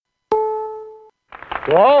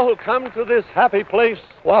To all who come to this happy place,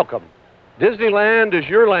 welcome. Disneyland is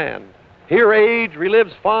your land. Here age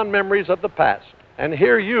relives fond memories of the past, and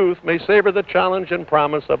here youth may savor the challenge and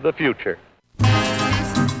promise of the future.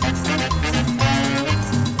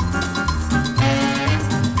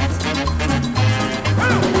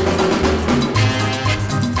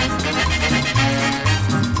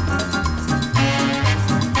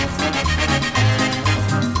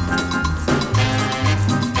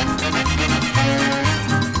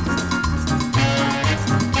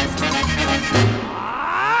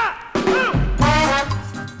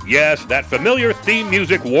 Yes, that familiar theme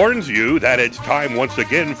music warns you that it's time once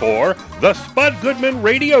again for the Spud Goodman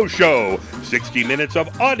Radio Show. 60 minutes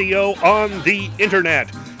of audio on the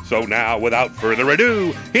internet. So now, without further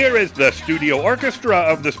ado, here is the studio orchestra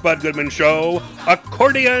of the Spud Goodman Show,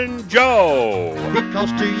 Accordion Joe.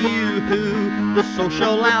 Because to you, the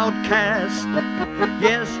social outcast,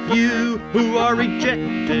 yes, you who are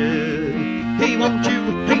rejected, he wants you,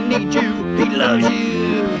 he needs you, he loves you.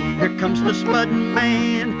 Here comes the Spud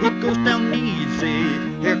Man, he goes down easy.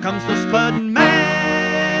 Here comes the Spud Man.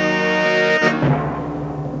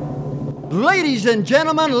 Ladies and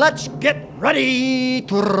gentlemen, let's get ready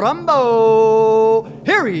to rumble.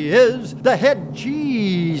 Here he is, the head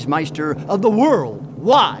cheese meister of the World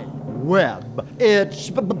Wide Web. It's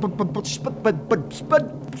Spud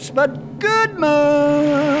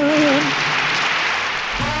Goodman.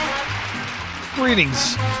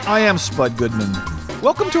 Greetings, I am Spud Goodman.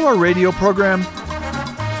 Welcome to our radio program,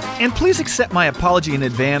 and please accept my apology in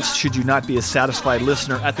advance should you not be a satisfied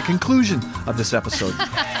listener at the conclusion of this episode.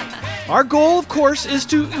 Our goal, of course, is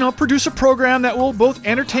to, produce a program that will both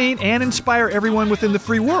entertain and inspire everyone within the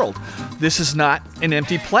free world. This is not an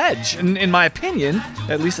empty pledge. In my opinion,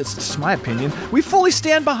 at least it's just my opinion, we fully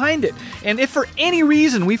stand behind it. And if for any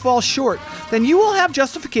reason we fall short, then you will have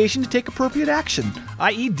justification to take appropriate action,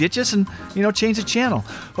 i.e. ditch us and, change the channel.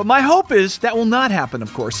 But my hope is that will not happen,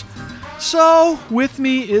 of course. So, with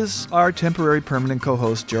me is our temporary permanent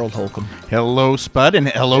co-host, Gerald Holcomb. Hello, Spud, and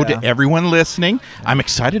hello to everyone listening. I'm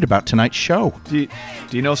excited about tonight's show. Do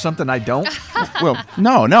you know something I don't? Well,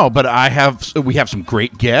 no, but we have some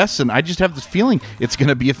great guests, and I just have this feeling it's going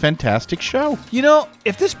to be a fantastic show.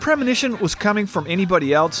 If this premonition was coming from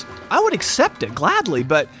anybody else, I would accept it gladly,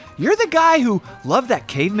 but you're the guy who loved that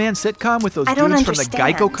caveman sitcom with those dudes from the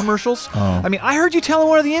Geico commercials? Oh. I mean, I heard you telling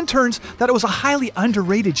one of the interns that it was a highly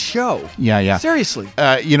underrated show. Yeah. Seriously.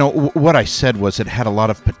 What I said was it had a lot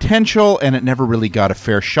of potential, and it never really got a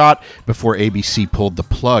fair shot before ABC pulled the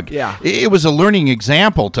plug. Yeah. It was a learning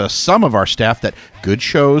example to some of our staff that good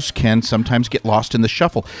shows can sometimes get lost in the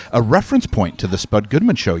shuffle. A reference point to the Spud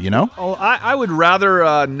Goodman Show, Oh, I would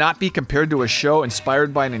rather not be compared to a show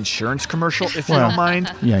inspired by an insurance commercial, if you don't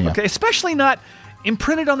mind. Yeah. Okay, especially not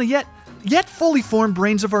imprinted on the yet fully formed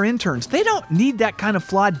brains of our interns. They don't need that kind of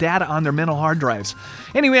flawed data on their mental hard drives.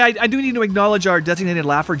 Anyway, I do need to acknowledge our designated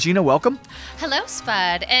laugher. Gina, welcome. Hello,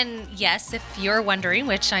 Spud. And yes, if you're wondering,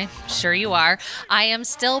 which I'm sure you are, I am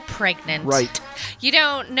still pregnant. Right. You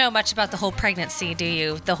don't know much about the whole pregnancy, do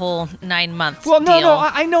you? The whole 9-month Well, deal. no,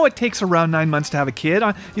 I know it takes around 9 months to have a kid.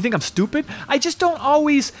 You think I'm stupid? I just don't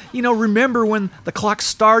always, remember when the clock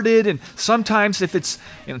started, and sometimes if it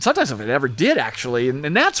ever did, actually,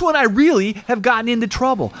 and that's when I really have gotten into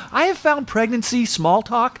trouble. I have found pregnancy small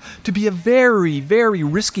talk to be a very, very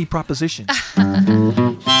risky proposition.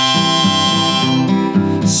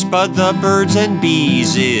 Spud the birds and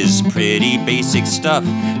bees is pretty basic stuff.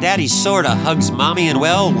 Daddy sorta hugs mommy, and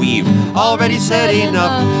well, we've already said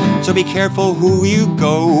enough. So be careful who you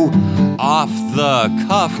go off the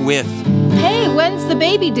cuff with. Hey, when's the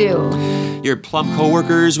baby due? Your plump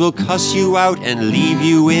coworkers will cuss you out and leave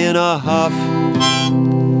you in a huff.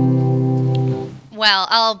 Well,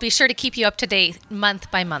 I'll be sure to keep you up to date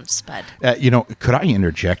month by month, Spud. Could I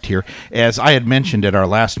interject here? As I had mentioned at our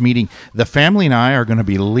last meeting, the family and I are going to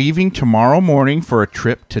be leaving tomorrow morning for a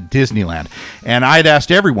trip to Disneyland. And I'd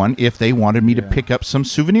asked everyone if they wanted me to pick up some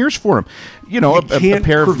souvenirs for them. A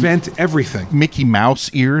pair of everything. Mickey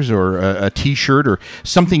Mouse ears, or a T-shirt, or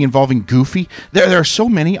something involving Goofy. There are so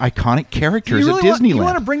many iconic characters at Disneyland. You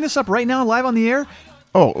want to bring this up right now, live on the air?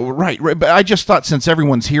 Oh, right. But I just thought since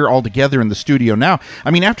everyone's here all together in the studio now,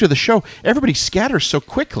 after the show, everybody scatters so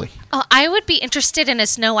quickly. Oh, I would be interested in a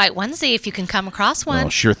Snow White onesie if you can come across one. Well,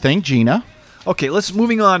 sure thing, Gina. Okay,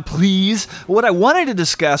 moving on, please. What I wanted to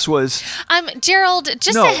discuss was... Gerald,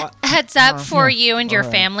 just a heads up for you and your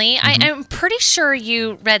family. Mm-hmm. I'm pretty sure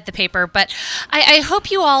you read the paper, but I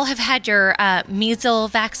hope you all have had your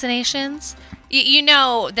measles vaccinations. You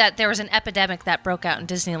know that there was an epidemic that broke out in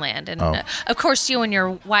Disneyland, and of course you and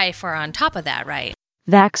your wife are on top of that, right?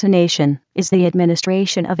 Vaccination is the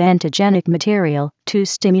administration of antigenic material to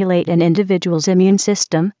stimulate an individual's immune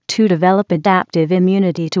system to develop adaptive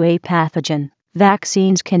immunity to a pathogen.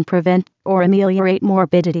 Vaccines can prevent or ameliorate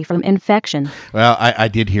morbidity from infection. Well, I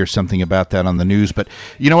did hear something about that on the news, but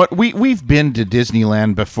you know what? We've been to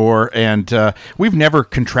Disneyland before, and we've never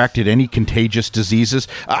contracted any contagious diseases.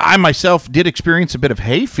 I myself did experience a bit of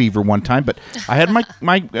hay fever one time, but I had my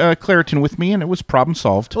Claritin with me, and it was problem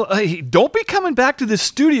solved. Well, hey, don't be coming back to this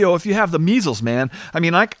studio if you have the measles, man. I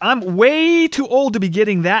mean, I'm way too old to be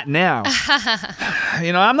getting that now.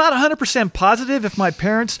 I'm not 100% positive if my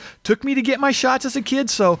parents took me to get my shots as a kid,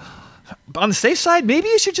 so on the safe side, maybe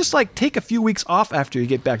you should just take a few weeks off after you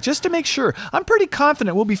get back, just to make sure. I'm pretty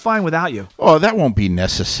confident we'll be fine without you. Oh, that won't be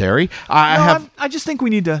necessary. I just think we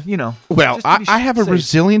need to, Well, I have a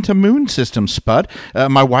resilient immune system, Spud.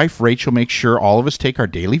 My wife, Rachel, makes sure all of us take our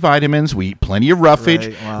daily vitamins. We eat plenty of roughage.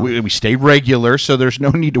 Right, wow. We stay regular, so there's no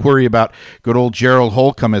need to worry about good old Gerald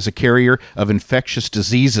Holcomb as a carrier of infectious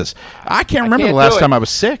diseases. I can't remember the last time I was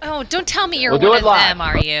sick. Oh, don't tell me you're one of them,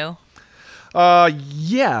 are you?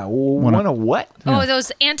 Yeah. One of what? Oh,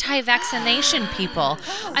 those anti-vaccination people.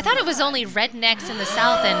 I thought it was only rednecks in the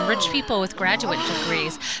South and rich people with graduate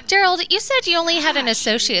degrees. Gerald, you said you only had an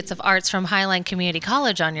Associates of Arts from Highline Community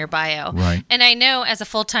College on your bio. Right. And I know as a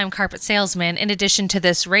full-time carpet salesman, in addition to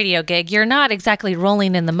this radio gig, you're not exactly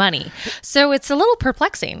rolling in the money. So it's a little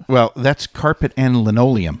perplexing. Well, that's carpet and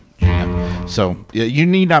linoleum. So you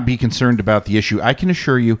need not be concerned about the issue. I can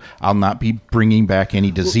assure you I'll not be bringing back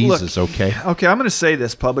any diseases, okay? Okay, I'm going to say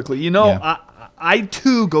this publicly. I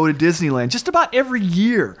too go to Disneyland just about every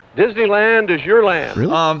year. Disneyland is your land.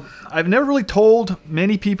 Really? I've never really told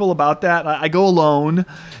many people about that. I go alone.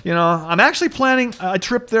 I'm actually planning a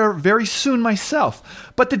trip there very soon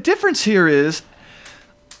myself. But the difference here is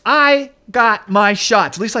I got my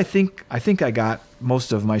shots. At least I think I got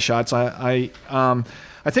most of my shots.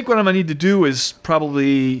 I think what I'm going to need to do is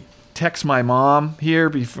probably text my mom here.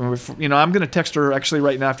 Before, I'm going to text her actually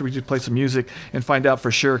right now after we just play some music and find out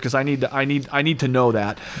for sure because I need to know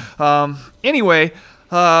that. Anyway,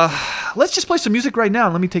 let's just play some music right now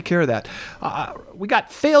and let me take care of that. We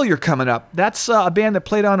got Failure coming up. That's a band that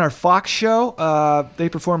played on our Fox show. They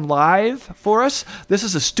performed live for us. This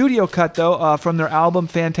is a studio cut though from their album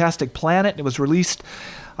Fantastic Planet. It was released,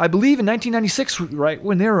 I believe, in 1996, right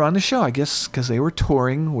when they were on the show, I guess, because they were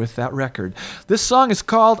touring with that record. This song is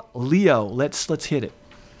called Leo. Let's hit it.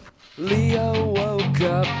 Leo woke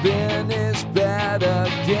up in his bed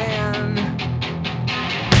again,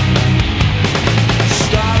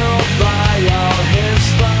 startled by all his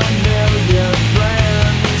familiar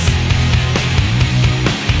friends.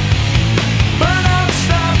 Burnout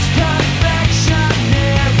stops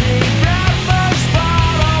confectionery, breakfast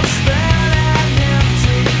bottles thin and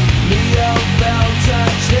empty. Leo felt a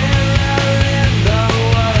terror in the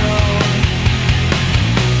world.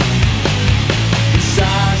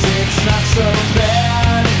 Besides, it's not so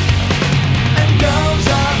bad, and goes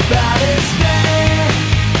about his day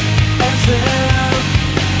as if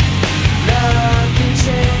nothing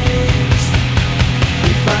changed.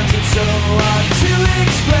 He finds it so hard to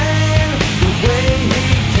explain the way he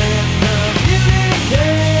can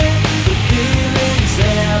communicate the feelings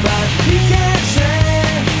there, but he can't say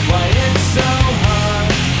why it's so hard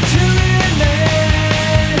to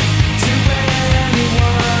relate to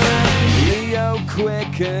anyone. Leo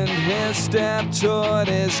quickened his step toward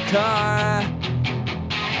his car.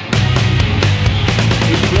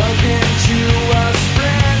 He broke into a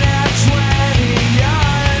sprint at 20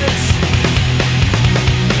 yards.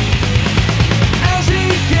 As he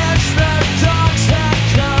gets the dogs that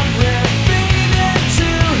come ripping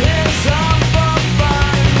into his home for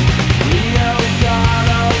fun. Leo got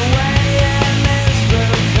away in his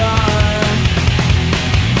blue car.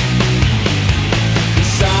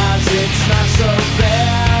 Besides, it's not so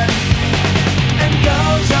bad, and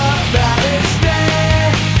goes about his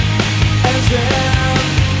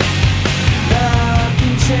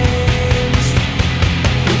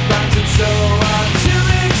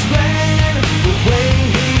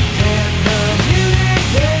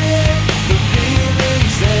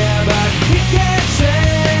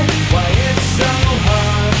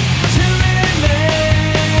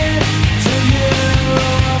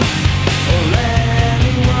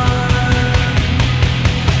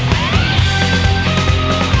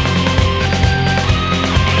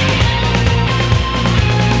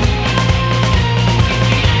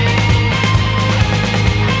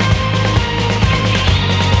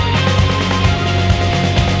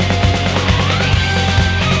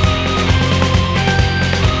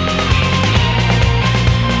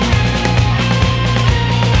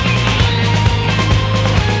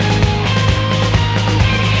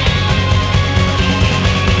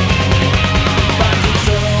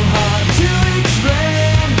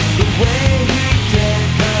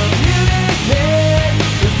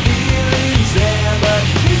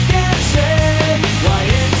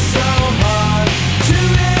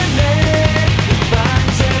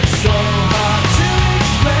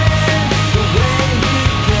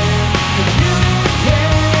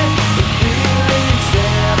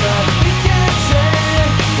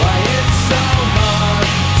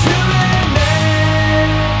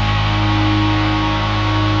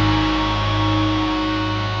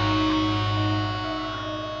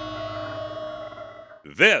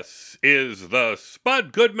This is the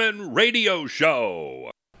Spud Goodman Radio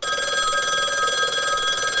Show.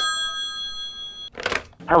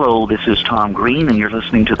 Hello, this is Tom Green, and you're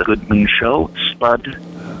listening to The Goodman Show. Spud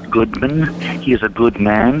Goodman, he is a good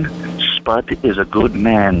man. Spud is a good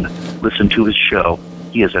man. Listen to his show.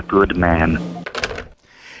 He is a good man.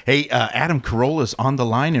 Hey, Adam Carolla's on the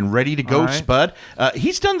line and ready to go, All right. Spud.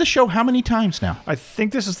 He's done the show how many times now? I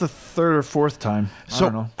think this is the third or fourth time. I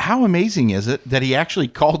don't know. So how amazing is it that he actually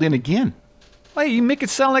called in again? Hey, you make it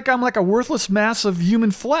sound like I'm like a worthless mass of human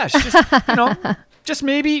flesh. Just, just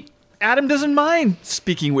maybe Adam doesn't mind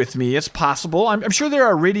speaking with me. It's possible. I'm sure there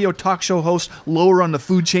are radio talk show hosts lower on the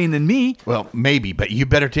food chain than me. Well, maybe, but you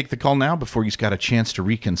better take the call now before he's got a chance to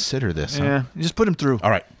reconsider this. Huh? Yeah, just put him through. All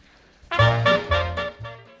right.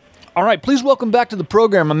 All right, please welcome back to the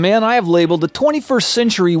program a man I have labeled the 21st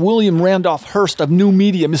century William Randolph Hearst of new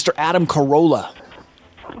media, Mr. Adam Carolla.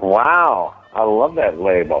 Wow, I love that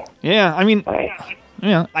label. Yeah, I mean,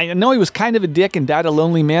 I know he was kind of a dick and died a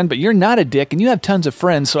lonely man, but you're not a dick and you have tons of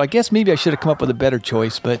friends, so I guess maybe I should have come up with a better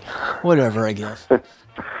choice, but whatever, I guess.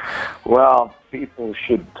 Well, people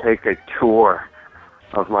should take a tour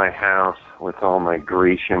of my house with all my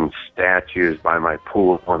Grecian statues by my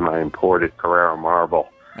pool and my imported Carrara marble.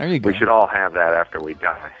 There you go. We should all have that after we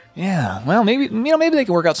die. Yeah, well, maybe they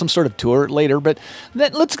can work out some sort of tour later, but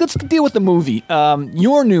let's deal with the movie.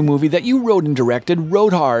 Your new movie that you wrote and directed,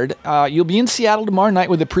 Rode Hard. You'll be in Seattle tomorrow night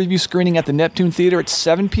with a preview screening at the Neptune Theater at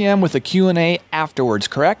 7 p.m. with a Q&A afterwards,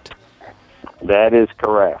 correct? That is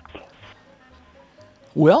correct.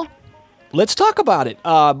 Well, let's talk about it.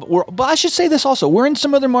 But I should say this also. We're in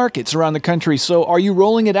some other markets around the country, so are you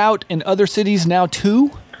rolling it out in other cities now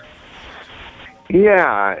too?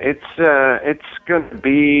 Yeah, it's going to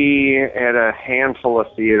be at a handful of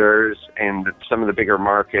theaters and some of the bigger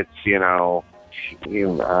markets. I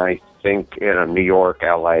think New York,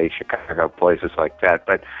 L.A., Chicago, places like that.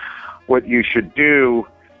 But what you should do,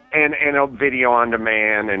 and a video on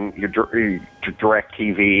demand, and your direct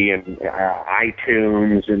TV and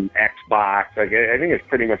iTunes and Xbox. I think it's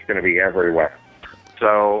pretty much going to be everywhere.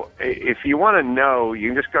 So if you want to know, you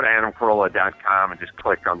can just go to adamcarolla.com and just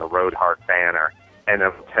click on the Rode Hard banner, and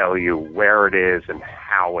it'll tell you where it is and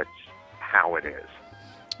how it is.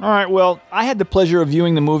 All right, well, I had the pleasure of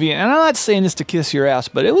viewing the movie, and I'm not saying this to kiss your ass,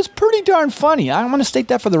 but it was pretty darn funny. I want to state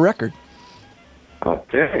that for the record. Oh,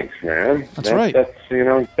 thanks, man. That's right. That's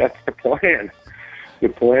the plan. The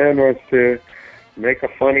plan was to make a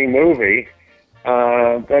funny movie,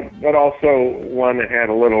 but also one that had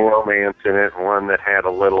a little romance in it, one that had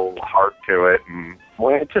a little heart to it, and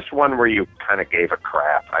just one where you kind of gave a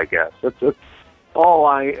crap, I guess. That's all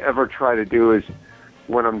I ever try to do is,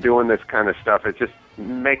 when I'm doing this kind of stuff, is just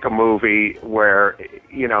make a movie where,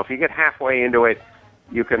 if you get halfway into it,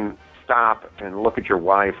 you can stop and look at your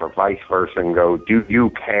wife or vice versa and go, do you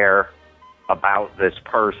care about this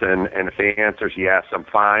person? And if the answer is yes, I'm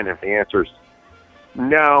fine. If the answer is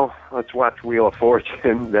no, let's watch Wheel of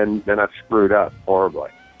Fortune, then I've screwed up horribly.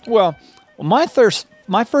 Well, my first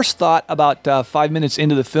thought about 5 minutes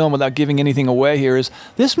into the film, without giving anything away here, is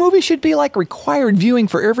this movie should be like required viewing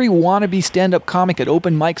for every wannabe stand-up comic at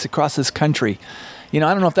open mics across this country. I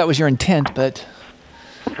don't know if that was your intent, but...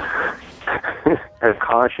 As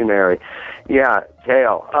cautionary. Yeah,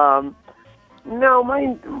 Dale. No,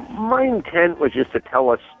 my intent was just to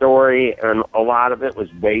tell a story, and a lot of it was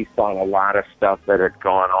based on a lot of stuff that had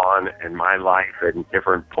gone on in my life at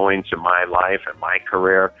different points in my life and my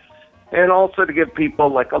career, and also to give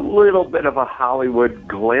people like a little bit of a Hollywood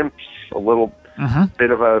glimpse, a little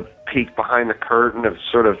bit of a peek behind the curtain of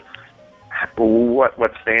sort of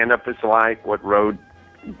what stand-up is like, what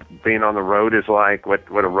being on the road is like, what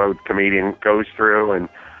a road comedian goes through, and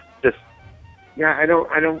just, I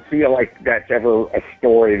don't feel like that's ever a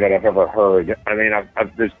story that I've ever heard. I mean,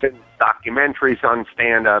 there's been documentaries on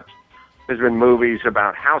stand-ups, there's been movies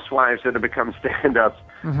about housewives that have become stand-ups,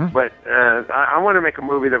 but I want to make a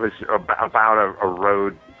movie that was about a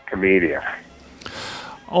road comedian.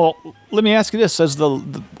 Oh, let me ask you this: as the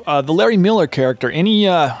Larry Miller character,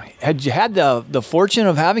 had you had the fortune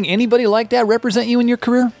of having anybody like that represent you in your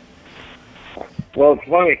career? Well, it's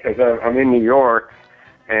funny because I'm in New York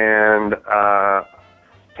and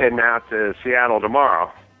heading out to Seattle tomorrow,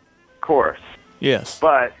 of course. Yes.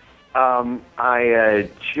 But I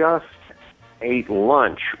just ate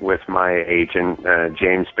lunch with my agent,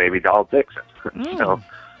 James Baby Doll Dixon. So,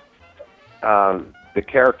 the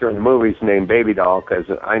character in the movie is named Baby Doll because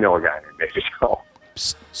I know a guy named Baby Doll.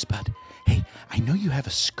 Psst, Spud. Hey, I know you have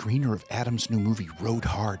a screener of Adam's new movie, Rode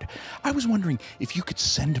Hard. I was wondering if you could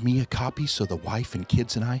send me a copy so the wife and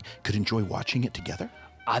kids and I could enjoy watching it together.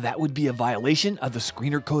 That would be a violation of the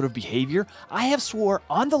Screener Code of Behavior. I have swore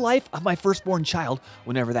on the life of my firstborn child,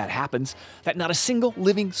 whenever that happens, that not a single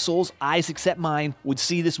living soul's eyes except mine would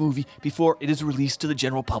see this movie before it is released to the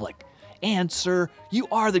general public. And, sir, you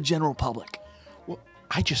are the general public.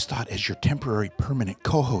 I just thought, as your temporary permanent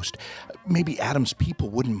co-host, maybe Adam's people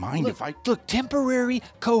wouldn't mind if I... Look, temporary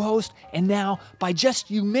co-host, and now, by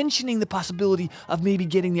just you mentioning the possibility of maybe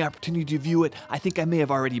getting the opportunity to view it, I think I may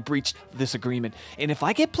have already breached this agreement. And if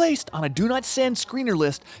I get placed on a do not send screener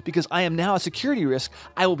list because I am now a security risk,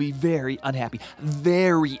 I will be very unhappy.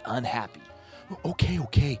 Very unhappy.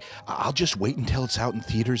 Okay. I'll just wait until it's out in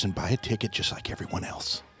theaters and buy a ticket just like everyone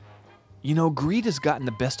else. You know, greed has gotten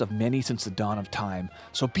the best of many since the dawn of time,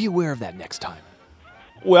 so be aware of that next time.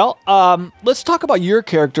 Well, let's talk about your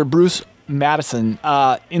character, Bruce Madison,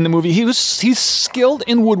 in the movie. He's skilled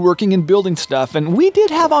in woodworking and building stuff, and we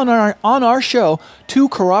did have on our show 2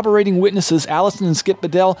 corroborating witnesses, Allison and Skip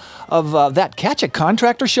Bedell, of that Catch a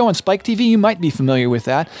Contractor show on Spike TV. You might be familiar with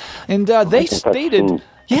that. And they stated...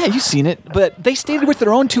 Yeah, you've seen it, but they stated with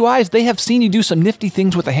their own 2 eyes they have seen you do some nifty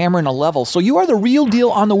things with a hammer and a level. So you are the real deal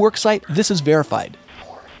on the work site. This is verified.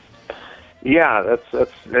 Yeah,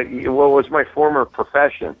 that's well, it was my former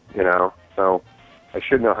profession, so I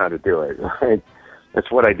should know how to do it. Right? That's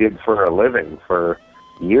what I did for a living for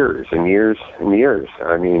years and years and years.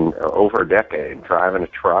 I mean, over a decade, driving a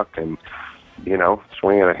truck and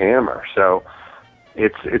swinging a hammer. So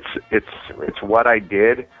it's what I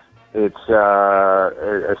did. It's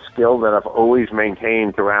a skill that I've always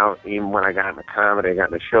maintained throughout, even when I got into comedy, I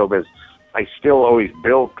got into showbiz. I still always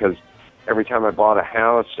built, because every time I bought a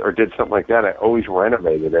house or did something like that, I always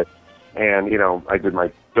renovated it. And, I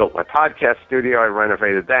built my podcast studio, I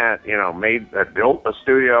renovated that, I built a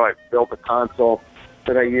studio, I built a console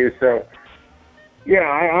that I use. So,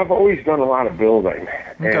 yeah, I've always done a lot of building.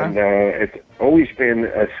 Okay. And it's always been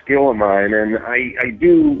a skill of mine. And I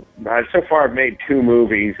do, so far I've made 2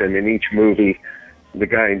 movies, and in each movie, the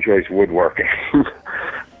guy enjoys woodworking.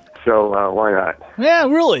 So why not? Yeah,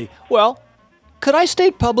 really. Well, could I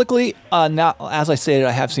state publicly, now, as I stated,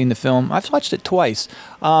 I have seen the film. I've watched it twice.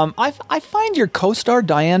 I find your co-star,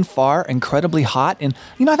 Diane Farr, incredibly hot. And,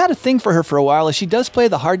 I've had a thing for her for a while, as she does play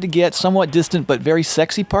the hard-to-get, somewhat distant, but very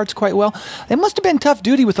sexy parts quite well. It must have been tough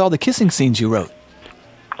duty with all the kissing scenes you wrote.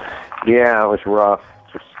 Yeah, it was rough.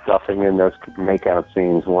 Just stuffing in those makeout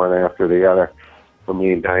scenes one after the other for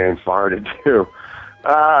me and Diane Farr to do.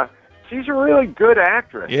 She's a really good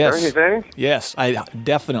actress, don't you think? Yes, I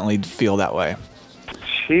definitely feel that way.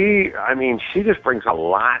 She just brings a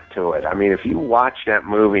lot to it. I mean, if you watch that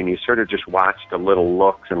movie and you sort of just watch the little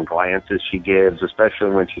looks and glances she gives,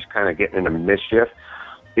 especially when she's kind of getting into mischief,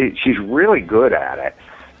 she's really good at it.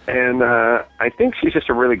 And I think she's just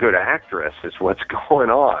a really good actress is what's going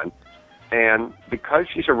on. And because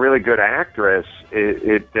she's a really good actress,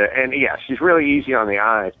 and yeah, she's really easy on the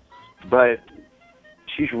eyes, but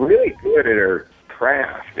she's really good at her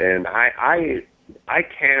craft. And I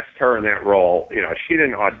cast her in that role. She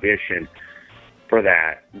didn't audition for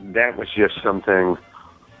that. That was just something,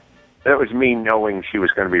 that was me knowing she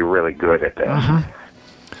was going to be really good at that.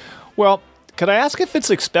 Well, could I ask if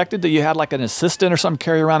it's expected that you had like an assistant or something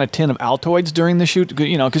carry around a tin of Altoids during the shoot?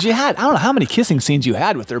 Because you had, I don't know how many kissing scenes you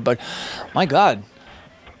had with her, but my God.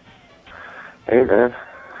 Hey, man.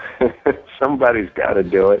 Somebody's got to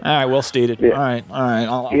do it. All right, well stated. Yeah. All right.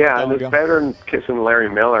 And it's better than kissing Larry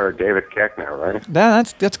Miller or David Koechner, right?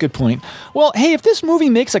 That's a good point. Well, hey, if this movie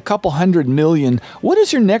makes $200 million, what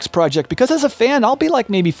is your next project? Because as a fan, I'll be like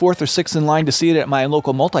maybe 4th or 6th in line to see it at my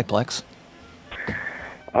local multiplex.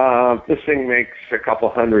 If this thing makes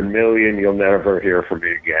 $200 million, you'll never hear from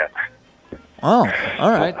me again. Oh,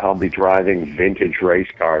 all right. I'll be driving vintage race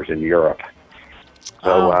cars in Europe.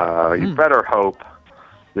 So you better hope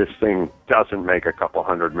this thing doesn't make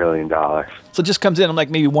 $200 million. So it just comes in like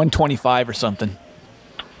maybe 125 or something.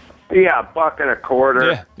 Yeah,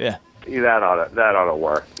 $1.25. Yeah. That ought to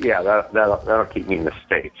work. Yeah, that'll keep me in the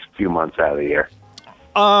States a few months out of the year.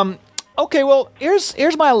 Okay, well,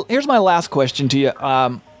 here's my last question to you.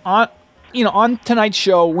 On tonight's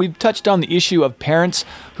show, we've touched on the issue of parents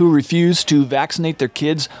who refuse to vaccinate their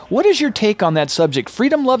kids. What is your take on that subject?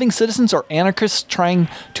 Freedom-loving citizens or anarchists trying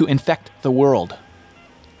to infect the world?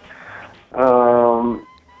 Don't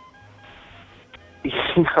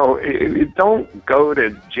go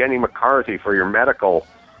to Jenny McCarthy for your medical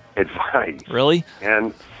advice. Really?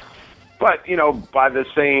 But by the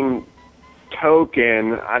same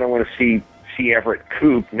token, I don't want to see Everett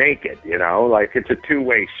Koop naked. Like it's a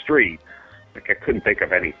two-way street. Like I couldn't think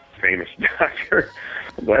of any famous doctor.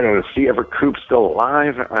 But I don't know, see Everett Koop still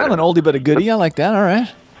alive. I'm an oldie but a goodie. I like that. All right.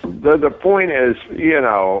 the point is,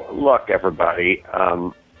 look, everybody,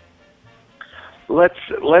 let's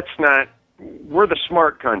not. We're the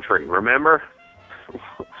smart country, remember?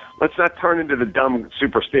 Let's not turn into the dumb,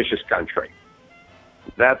 superstitious country.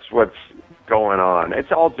 That's what's going on.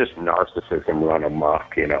 It's all just narcissism run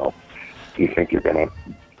amok, You think you're gonna.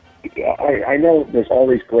 I know there's all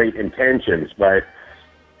these great intentions, but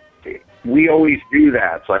we always do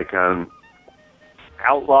that. It's like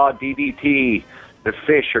outlaw DDT. The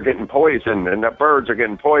fish are getting poisoned and the birds are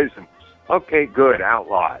getting poisoned. Okay, good,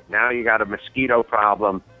 outlaw it. Now you got a mosquito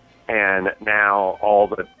problem, and now all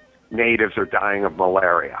the natives are dying of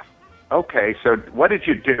malaria. Okay, so what did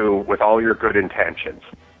you do with all your good intentions?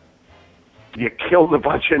 You killed a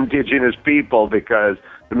bunch of indigenous people because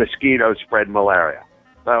the mosquitoes spread malaria.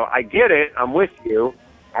 So I get it. I'm with you.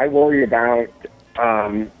 I worry about,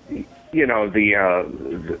 the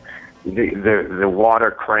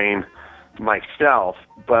water crane myself,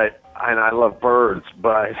 and I love birds,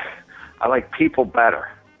 but I like people better.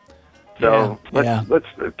 So let's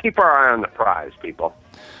keep our eye on the prize, people.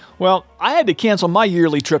 Well, I had to cancel my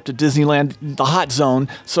yearly trip to Disneyland, the hot zone,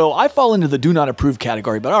 so I fall into the do not approve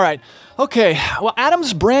category. But all right. Okay, well,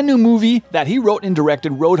 Adam's brand new movie that he wrote and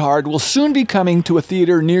directed, Road Hard, will soon be coming to a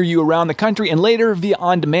theater near you around the country and later via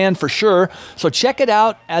on demand for sure. So check it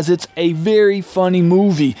out, as it's a very funny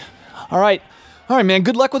movie. All right, man,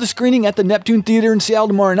 good luck with the screening at the Neptune Theater in Seattle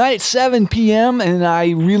tomorrow night at 7 p.m. And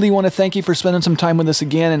I really want to thank you for spending some time with us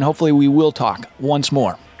again, and hopefully we will talk once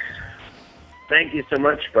more. Thank you so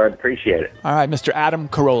much, Bud. Appreciate it. All right, Mr. Adam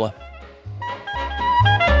Carolla.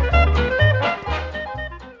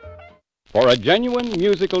 For a genuine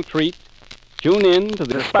musical treat, tune in to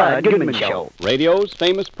the Spud Goodman Show, radio's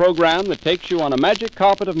famous program that takes you on a magic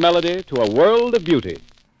carpet of melody to a world of beauty.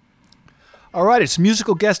 All right, it's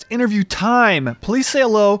musical guest interview time. Please say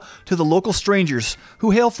hello to the local strangers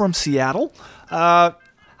who hail from Seattle. How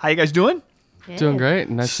you guys doing? Good. Doing great.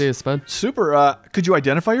 Nice to see you, Spud. Super. Could you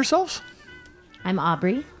identify yourselves? I'm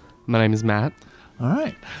Aubrey. My name is Matt. All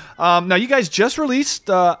right. Now, you guys just released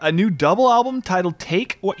a new double album titled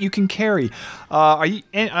Take What You Can Carry.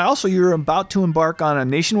 You're about to embark on a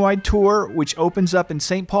nationwide tour, which opens up in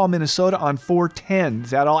St. Paul, Minnesota on 4/10.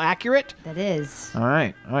 Is that all accurate? That is. All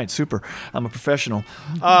right, super. I'm a professional.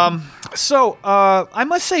 So I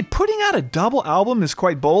must say, putting out a double album is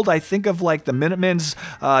quite bold. I think of like the Minutemen's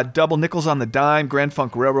Double Nickels on the Dime, Grand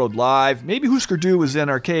Funk Railroad Live. Maybe Husker Du was in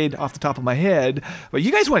Arcade off the top of my head. But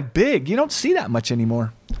you guys went big. You don't see that much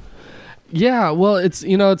anymore. Yeah, well, it's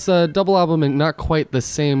a double album and not quite the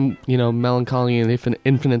same, melancholy and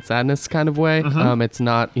infinite sadness kind of way. Mm-hmm. It's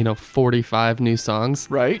not, 45 new songs,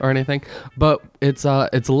 right, or anything, but it's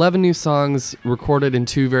 11 new songs recorded in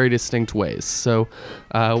two very distinct ways. So,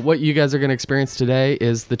 what you guys are going to experience today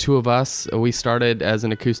is the two of us. We started as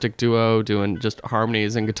an acoustic duo doing just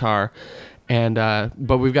harmonies and guitar. And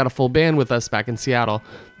but we've got a full band with us back in Seattle.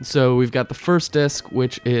 So we've got the first disc,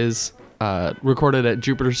 which is recorded at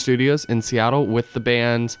Jupiter Studios in Seattle with the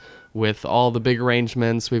band, with all the big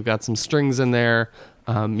arrangements. We've got some strings in there,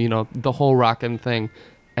 the whole rockin' thing.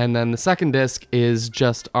 And then the second disc is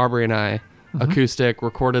just Aubrey and I, acoustic,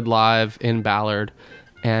 recorded live in Ballard.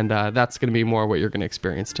 And that's going to be more what you're going to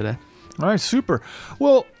experience today. All right, super.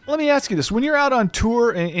 Well, let me ask you this. When you're out on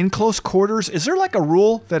tour in close quarters, is there like a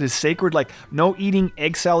rule that is sacred, like no eating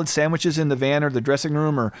egg salad sandwiches in the van or the dressing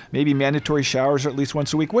room, or maybe mandatory showers at least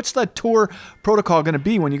once a week? What's the tour protocol going to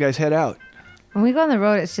be when you guys head out? When we go on the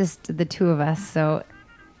road, it's just the two of us. So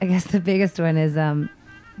I guess the biggest one is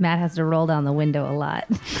Matt has to roll down the window a lot.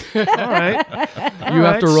 All right. You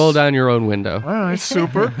have to roll down your own window. All right,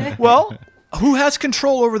 super. Well, who has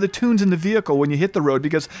control over the tunes in the vehicle when you hit the road?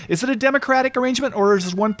 Because is it a democratic arrangement, or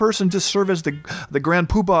does one person just serve as the grand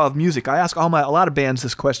poobah of music? I ask a lot of bands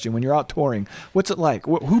this question when you're out touring. What's it like?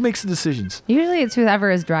 Who makes the decisions? Usually it's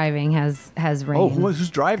whoever is driving has reign. Oh, who's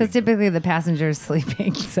driving? Because typically the passenger's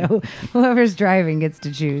sleeping, so whoever's driving gets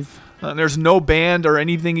to choose. There's no band or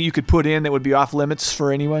anything you could put in that would be off limits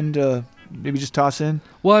for anyone to maybe just toss in?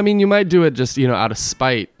 Well, I mean, you might do it just, out of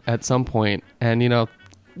spite at some point, and,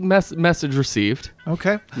 message received.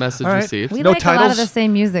 Okay. Message right. received. We like a lot of the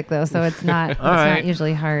same music, though, so it's not not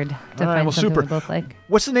usually hard to find something super. we both like.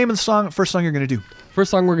 What's the name of the song? First song you're going to do? First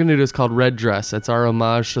song we're going to do is called Red Dress. It's our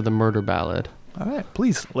homage to the murder ballad. All right.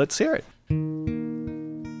 Please, let's hear it.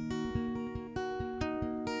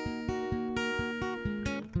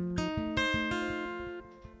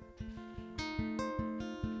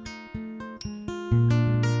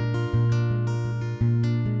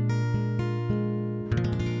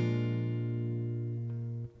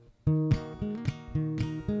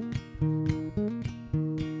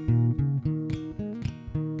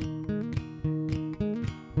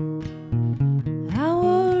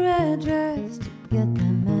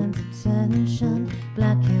 attention.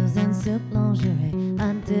 Black heels and silk lingerie,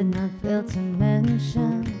 I did not fail to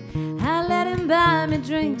mention. I let him buy me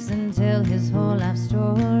drinks and tell his whole life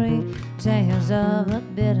story. Tales of a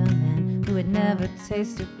bitter man who had never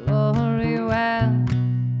tasted glory. Well,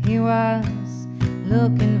 he was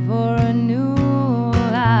looking for a new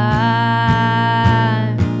life.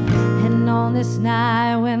 And on this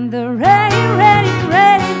night when the rain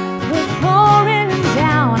was pouring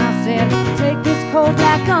down, I said, take this cold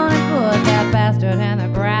black on and put that bastard in the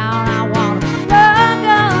ground. I want to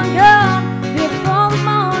run before the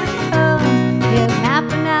morning comes. Here's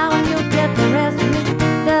half an hour and you'll get the rest when it's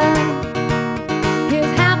done.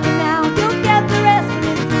 Here's half an hour, you'll get the rest when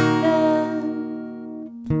it's done.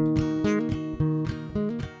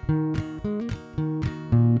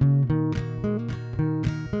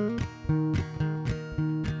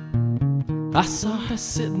 I saw her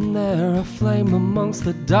sitting there, aflame amongst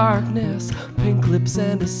the darkness, pink lips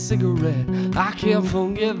and a cigarette. I can't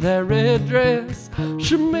forget that red dress.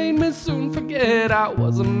 She made me soon forget I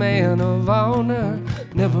was a man of honor.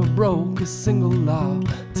 Never broke a single law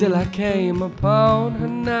till I came upon her.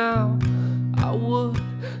 Now I would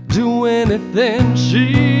do anything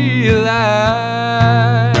she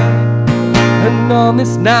liked. And on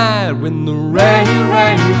this night when the rain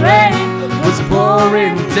was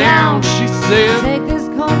pouring down, she said, take this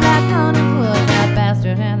cold black on and put that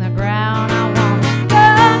bastard in the ground. I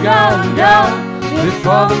want to go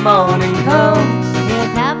before the morning comes.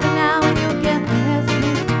 Here's half an hour, you'll get the rest when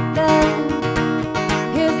it's done.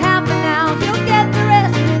 Here's half an hour, you'll get the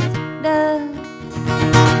rest when it's done.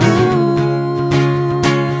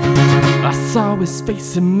 I saw his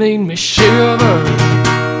face, it made me shiver.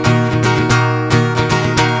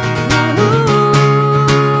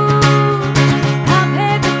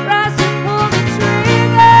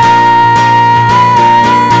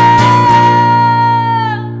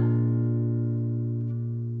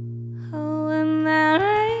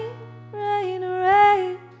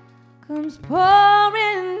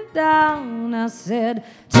 Pouring down, I said,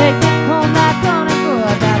 take this cold black on and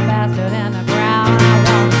put that bastard in the ground.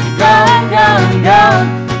 I want to go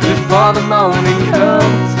before the morning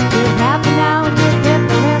comes. Here's half an hour, you'll get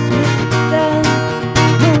the rest when it's done.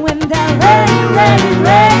 When that rain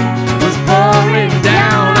was pouring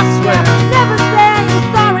down, I swear, never say you're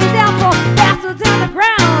sorry down for bastards in the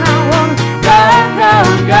ground. I want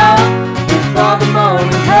to go before the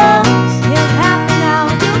morning comes. Here's half an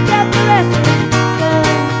hour, you'll get the rest when it's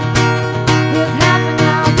done. Here's half an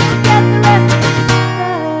hour, you'll get the rest when it's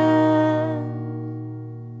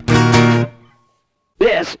done.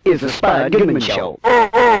 This is the Spud Goodman Show.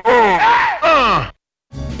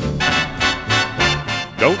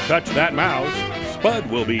 Don't touch that mouse. Spud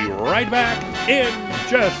will be right back in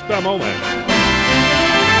just a moment.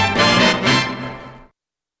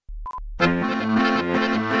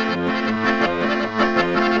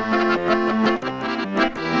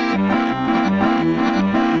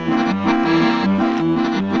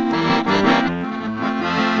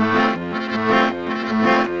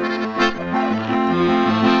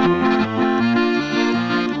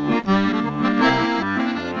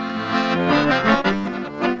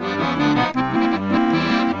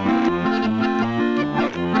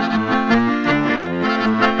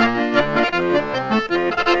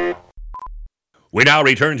 We now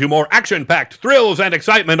return to more action-packed thrills and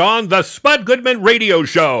excitement on the Spud Goodman Radio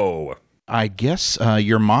Show. I guess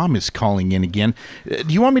your mom is calling in again.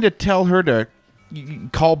 Do you want me to tell her to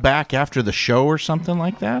call back after the show or something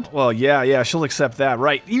like that? Well, yeah, she'll accept that,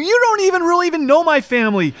 right? You don't even know my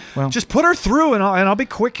family. Well, just put her through, and I'll be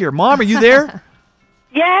quick here. Mom, are you there?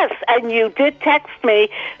 Yes, and you did text me,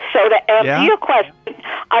 so to answer your question,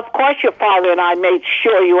 of course your father and I made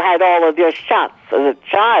sure you had all of your shots as a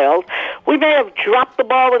child. We may have dropped the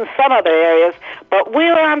ball in some other areas, but we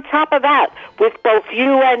were on top of that with both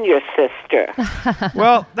you and your sister.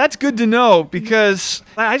 Well, that's good to know, because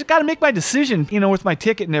I just got to make my decision, with my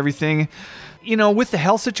ticket and everything. With the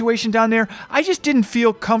health situation down there, I just didn't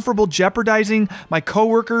feel comfortable jeopardizing my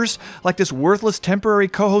coworkers like this worthless temporary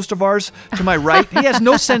co-host of ours to my right. He has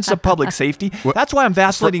no sense of public safety. That's why I'm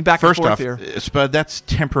vacillating back and forth here. First off, Spud, that's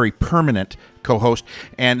temporary permanent co-host,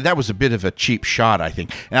 and that was a bit of a cheap shot, I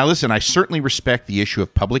think. Now, listen, I certainly respect the issue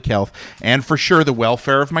of public health and for sure the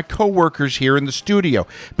welfare of my coworkers here in the studio,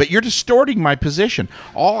 but you're distorting my position.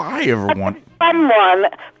 All I ever want... Someone,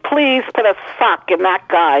 please put a sock in that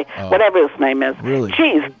guy, whatever his name is. Really?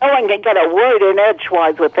 Jeez, no one can get a word in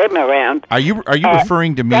edgewise with him around. Are you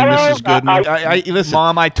referring to me, Mrs. Goodman? Listen,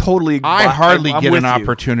 Mom, I totally... I hardly I'm get with an you.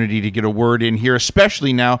 opportunity to get a word in here,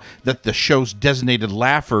 especially now that the show's designated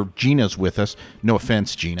laugher, Gina's with us. No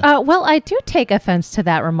offense, Gina. Well, I do take offense to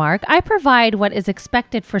that remark. I provide what is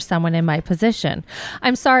expected for someone in my position.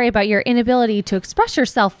 I'm sorry about your inability to express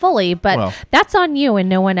yourself fully, but that's on you and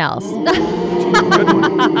no one else.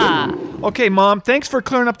 Okay, Mom, thanks for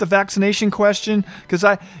clearing up the vaccination question, because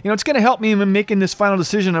it's going to help me in making this final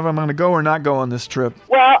decision if I'm going to go or not go on this trip.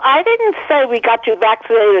 Well, I didn't say we got you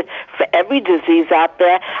vaccinated for every disease out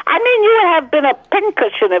there. I mean, you would have been a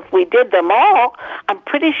pincushion if we did them all. I'm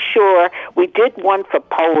pretty sure we did one for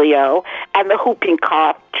polio and the whooping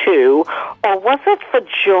cough, too. Or was it for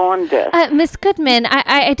jaundice? Miss Goodman,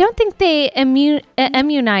 I don't think they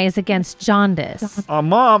immunize against jaundice.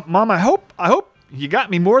 Mom, I hope you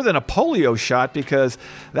got me more than a polio shot, because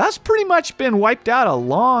that's pretty much been wiped out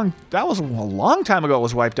that was a long time ago it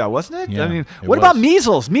was wiped out, wasn't it? Yeah, I mean, it what was. about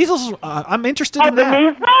measles? Measles, I'm interested in the that.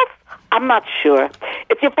 measles? I'm not sure.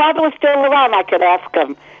 If your father was still around, I could ask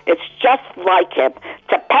him. It's just like him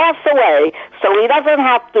to pass away so he doesn't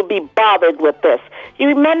have to be bothered with this. You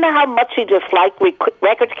remember how much he disliked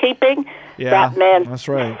record keeping? Yeah, that man that's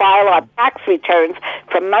right. File on tax returns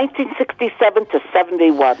from 1967 to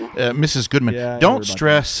 71. Mrs. Goodman, don't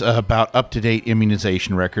stress about up-to-date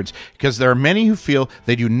immunization records, because there are many who feel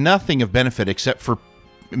they do nothing of benefit except for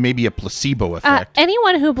maybe a placebo effect.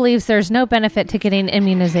 Anyone who believes there's no benefit to getting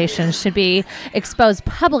immunizations should be exposed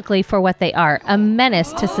publicly for what they are, a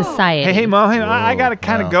menace to society. Hey, Mom, I got to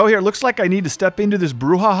kind of go here. Looks like I need to step into this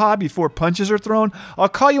brouhaha before punches are thrown. I'll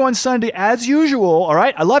call you on Sunday as usual, all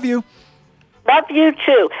right? I love you. Love you,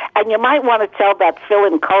 too. And you might want to tell that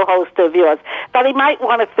fill-in co-host of yours that he might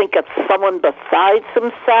want to think of someone besides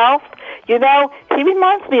himself. You know, he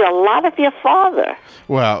reminds me a lot of your father.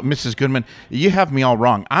 Well, Mrs. Goodman, you have me all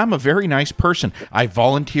wrong. I'm a very nice person. I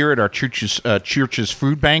volunteer at our church's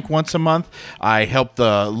food bank once a month. I help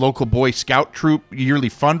the local Boy Scout troop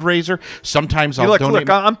yearly fundraiser. Sometimes I'll donate. Look,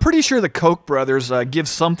 I'm pretty sure the Koch brothers give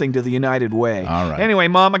something to the United Way. All right. Anyway,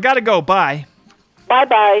 Mom, I got to go. Bye.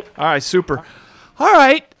 Bye-bye. All right, super. All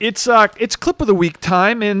right, it's Clip of the Week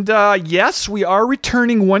time, and yes, we are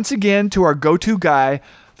returning once again to our go-to guy,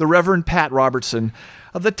 the Reverend Pat Robertson.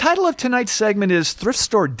 The title of tonight's segment is Thrift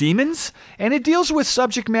Store Demons, and it deals with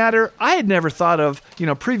subject matter I had never thought of,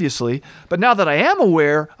 previously. But now that I am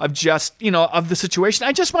aware of of the situation,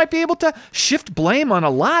 I just might be able to shift blame on a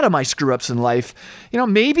lot of my screw-ups in life.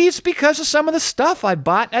 Maybe it's because of some of the stuff I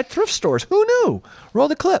bought at thrift stores. Who knew? Roll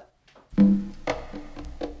the clip.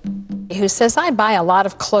 Who says, I buy a lot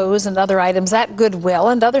of clothes and other items at Goodwill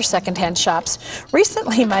and other secondhand shops.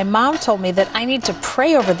 Recently, my mom told me that I need to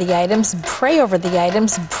pray over the items, pray over the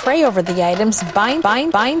items, pray over the items,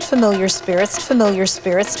 bind familiar spirits, familiar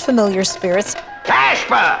spirits, familiar spirits.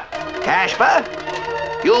 Casper,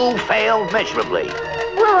 you failed miserably.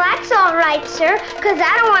 Well, that's all right, sir, because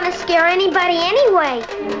I don't want to scare anybody anyway.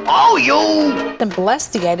 Oh, you! And bless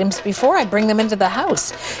the items before I bring them into the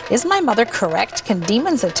house. Is my mother correct? Can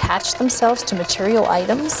demons attach themselves to material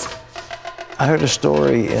items? I heard a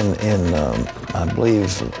story in I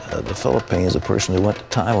believe, the Philippines, a person who went to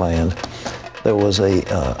Thailand. There was a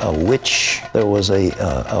witch. There was a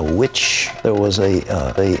witch. There was a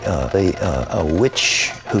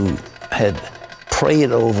witch who had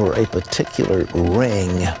prayed over a particular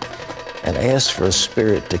ring and asked for a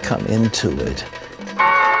spirit to come into it. It's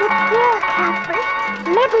here, Casper.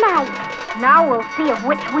 Midnight. Now we'll see if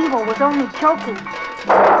Witch Weevil was only joking.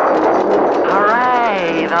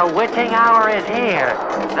 Hooray! The witching hour is here.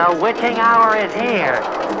 The witching hour is here.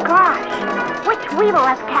 Gosh, Witch Weevil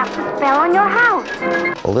has cast a spell on your house.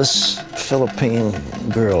 Well, this Philippine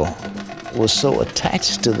girl was so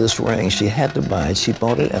attached to this ring, she had to buy it. She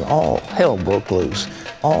bought it, and all hell broke loose.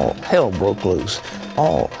 All hell broke loose.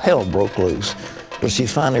 All hell broke loose. But she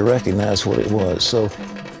finally recognized what it was. So,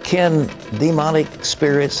 can demonic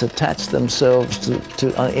spirits attach themselves to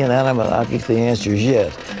inanimate objects? The answer is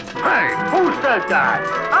yes. Hey, who said that?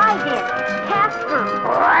 I did. Casper.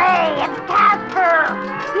 Hooray, it's Casper.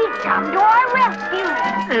 He's come to our rescue.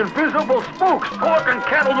 Invisible spooks talking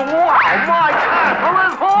kettle to water. My castle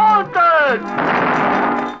is haunted!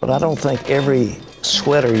 But I don't think every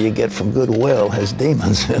sweater you get from Goodwill has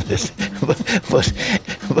demons in it.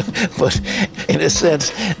 but in a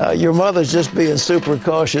sense, your mother's just being super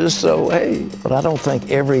cautious, so hey. But I don't think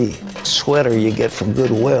every sweater you get from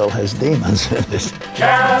Goodwill has demons in it.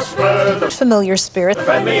 Casper, the familiar spirit, the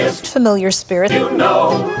friendliest familiar spirit. You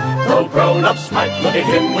know, though grown-ups might look at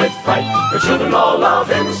him with fright, the children all love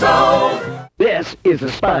him so. This is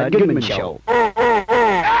the Spud Goodman Show.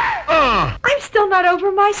 I'm still not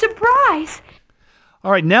over my surprise.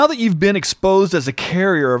 All right, now that you've been exposed as a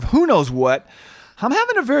carrier of who knows what, I'm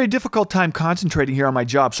having a very difficult time concentrating here on my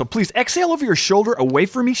job, so please exhale over your shoulder away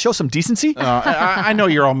from me. Show some decency. I know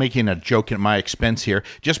you're all making a joke at my expense here,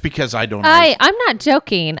 just because I don't. I'm not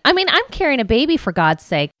joking. I mean, I'm carrying a baby, for God's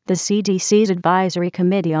sake. The CDC's Advisory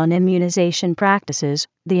Committee on Immunization Practices,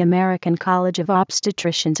 the American College of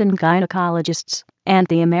Obstetricians and Gynecologists, and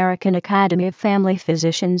the American Academy of Family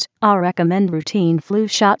Physicians all recommend routine flu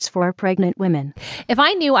shots for pregnant women. If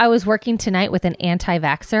I knew I was working tonight with an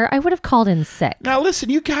anti-vaxxer, I would have called in sick. Now listen,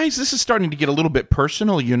 you guys, this is starting to get a little bit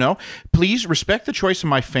personal, you know. Please respect the choice of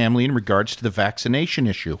my family in regards to the vaccination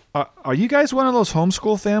issue. Are you guys one of those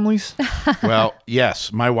homeschool families? Well,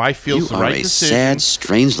 yes. My wife feels the right decision. You are a sad,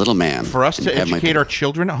 strange little man. For us to educate our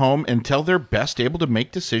children at home until they're best able to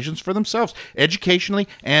make decisions for themselves, educationally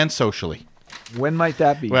and socially. When might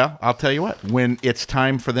that be? Well, I'll tell you what. When it's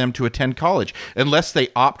time for them to attend college. Unless they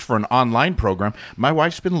opt for an online program. My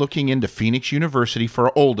wife's been looking into Phoenix University for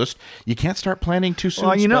our oldest. You can't start planning too soon,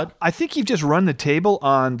 Well, you know, Spud. I think you've just run the table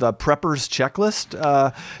on the prepper's checklist.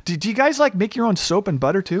 Do you guys make your own soap and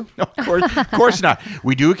butter too? Of course not.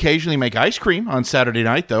 We do occasionally make ice cream on Saturday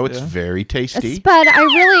night, though. It's very tasty. Spud, I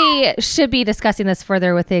really should be discussing this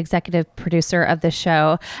further with the executive producer of the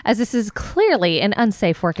show, as this is clearly an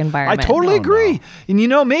unsafe work environment. I totally agree. And you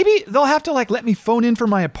know, maybe they'll have to let me phone in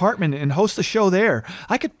from my apartment and host the show there.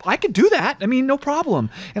 I could do that. I mean, no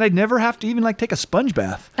problem. And I'd never have to even take a sponge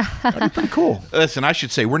bath. That'd be pretty cool. Listen, I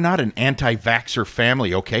should say we're not an anti-vaxxer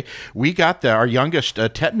family, okay? We got our youngest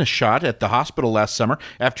tetanus shot at the hospital last summer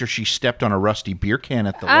after she stepped on a rusty beer can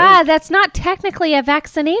at the lake. That's not technically a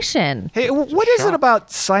vaccination. Hey, what is it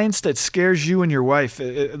about science that scares you and your wife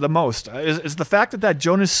the most? Is the fact that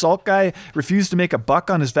Jonas Salk guy refused to make a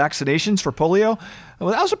buck on his vaccinations for polio? Well,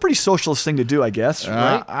 that was a pretty socialist thing to do, I guess,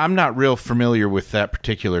 right? I'm not real familiar with that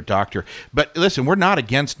particular doctor. But listen, we're not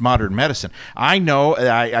against modern medicine. I know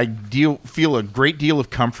I feel a great deal of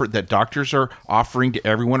comfort that doctors are offering to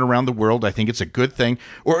everyone around the world. I think it's a good thing,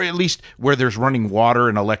 or at least where there's running water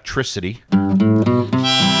and electricity.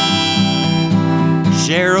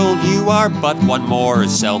 Gerald, you are but one more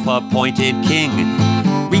self-appointed king,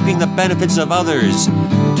 reaping the benefits of others,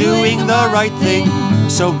 doing the right thing.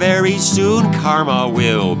 So very soon karma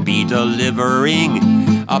will be delivering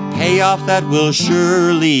a payoff that will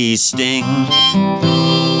surely sting.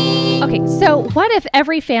 Okay, so what if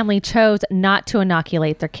every family chose not to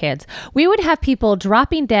inoculate their kids? We would have people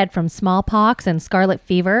dropping dead from smallpox and scarlet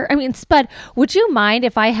fever. I mean, Spud, would you mind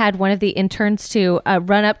if I had one of the interns to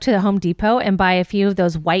run up to the Home Depot and buy a few of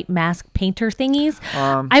those white mask painter thingies?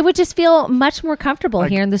 I would just feel much more comfortable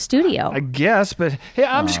here in the studio. I guess, but hey,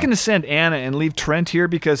 I'm just going to send Anna and leave Trent here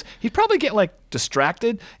because he'd probably get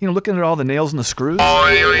distracted, looking at all the nails and the screws.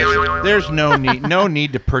 There's no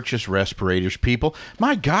need to purchase respirators, people.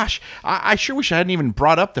 My gosh, I sure wish I hadn't even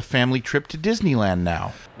brought up the family trip to Disneyland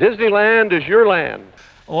now. Disneyland is your land.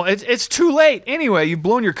 Well, it's too late. Anyway, you've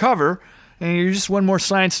blown your cover, and you're just one more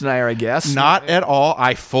science denier, I guess. Not at all.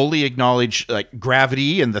 I fully acknowledge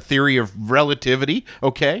gravity and the theory of relativity,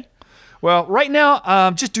 okay? Well, right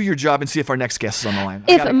now, just do your job and see if our next guest is on the line.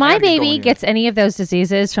 If my baby gets any of those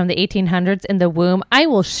diseases from the 1800s in the womb, I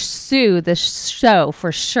will sue the show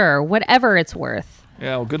for sure, whatever it's worth.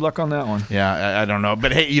 Yeah, well, good luck on that one. Yeah, I don't know.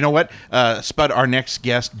 But hey, you know what? Spud, our next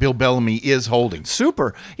guest, Bill Bellamy, is holding.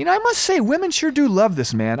 Super. I must say, women sure do love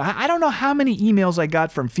this man. I don't know how many emails I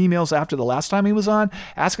got from females after the last time he was on,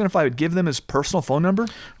 asking if I would give them his personal phone number.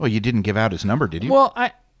 Well, you didn't give out his number, did you? Well,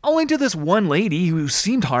 only to this one lady who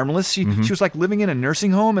seemed harmless. She was living in a nursing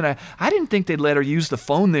home, and I didn't think they'd let her use the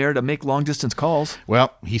phone there to make long-distance calls.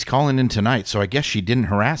 Well, he's calling in tonight, so I guess she didn't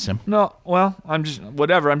harass him. No, well, I'm just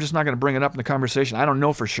not going to bring it up in the conversation. I don't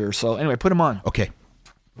know for sure, so anyway, put him on. Okay.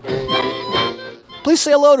 Please say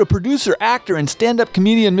hello to producer, actor, and stand-up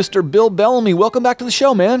comedian Mr. Bill Bellamy. Welcome back to the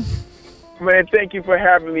show, man. Man, thank you for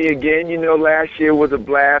having me again. Last year was a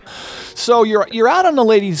blast. So you're out on the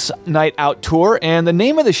Ladies' Night Out tour, and the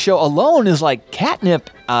name of the show alone is like catnip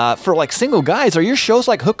for single guys. Are your shows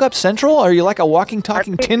like Hookup Central? Are you like a walking,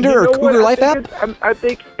 talking Tinder or Cougar Life app? I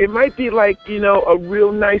think it might be a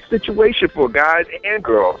real nice situation for guys and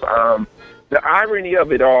girls. The irony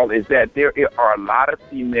of it all is that there are a lot of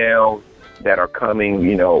females that are coming,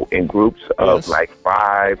 in groups of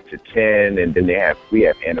 5 to 10, and then we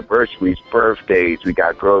have anniversaries, birthdays. We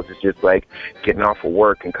got girls that's just getting off of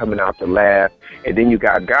work and coming out to laugh, and then you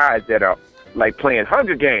got guys that are playing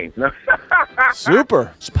Hunger Games.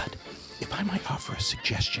 Super. Spud, if I might offer a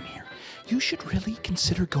suggestion here, you should really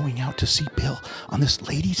consider going out to see Bill on this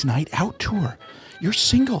Ladies' Night Out tour. You're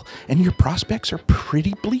single, and your prospects are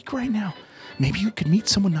pretty bleak right now. Maybe you could meet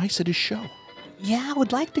someone nice at his show. I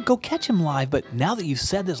would like to go catch him live, but now that you've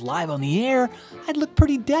said this live on the air, I'd look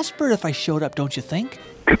pretty desperate if I showed up, don't you think?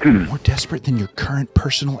 More desperate than your current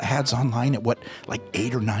personal ads online at like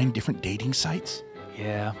 8 or 9 different dating sites?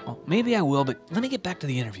 Yeah, well, maybe I will, but let me get back to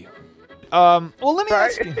the interview. Well, let me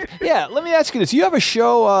ask you. Yeah, let me ask you this. You have a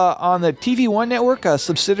show on the TV One network, a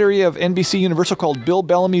subsidiary of NBC Universal, called Bill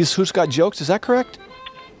Bellamy's Who's Got Jokes. Is that correct?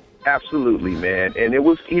 Absolutely, man. And it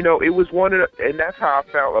was, it was one of the, and that's how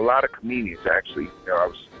I found a lot of comedians, actually. I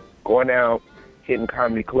was going out, hitting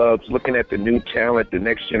comedy clubs, looking at the new talent, the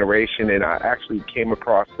next generation, and I actually came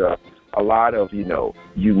across a lot of,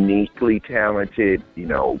 uniquely talented,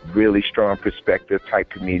 really strong perspective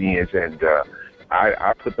type comedians, and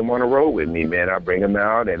I put them on a road with me, man. I bring them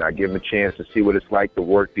out and I give them a chance to see what it's like to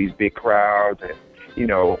work these big crowds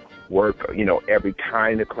and, work, every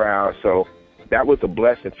kind of crowd. So that was a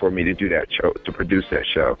blessing for me to do that show, to produce that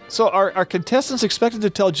show. So are contestants expected to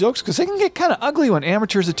tell jokes? Because they can get kind of ugly when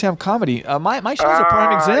amateurs attempt comedy. My show's a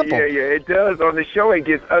prime example. Yeah, it does. On the show, it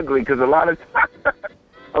gets ugly because a lot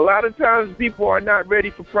of times people are not ready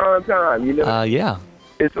for prime time, Yeah.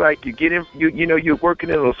 It's like you get in, you're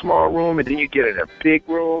working in a small room, and then you get in a big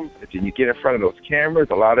room, and then you get in front of those cameras.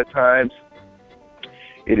 A lot of times,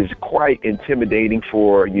 it is quite intimidating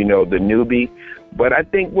for the newbie. But I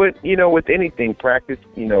think with anything, practice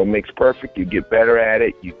makes perfect. You get better at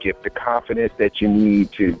it. You get the confidence that you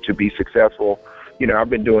need to be successful.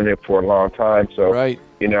 I've been doing it for a long time, so right.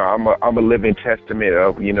 I'm a living testament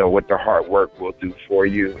of what the hard work will do for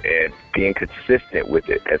you and being consistent with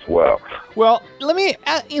it as well. Well, let me,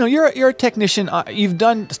 you're a technician. You've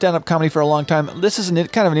done stand-up comedy for a long time. This is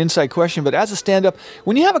kind of an inside question, but as a stand-up,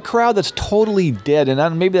 when you have a crowd that's totally dead,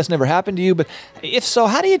 and maybe that's never happened to you, but if so,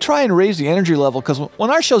 how do you try and raise the energy level? Because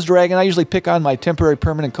when our show's dragging, I usually pick on my temporary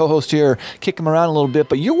permanent co-host here, or kick him around a little bit,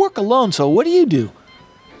 but you work alone, so what do you do?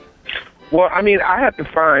 Well, I mean, I have to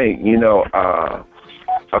find,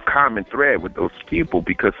 a common thread with those people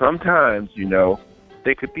because sometimes,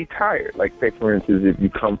 they could be tired. Like, say, for instance, if you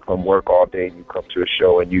come from work all day and you come to a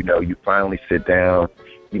show and, you finally sit down,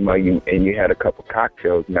 and you had a couple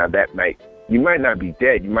cocktails. Now, you might not be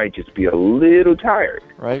dead. You might just be a little tired.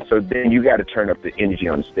 Right. So then you got to turn up the energy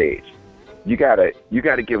on the stage. You gotta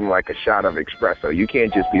give them like a shot of espresso. You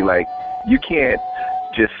can't just be like, you can't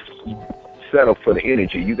just settle for the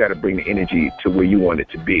energy. You got to bring the energy to where you want it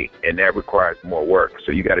to be, and that requires more work.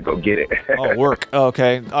 So you got to go get it. Oh, work.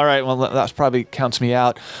 Okay. All right. Well, that probably counts me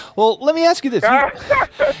out. Well, let me ask you this: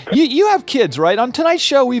 you have kids, right? On tonight's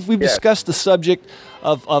show, we've discussed the subject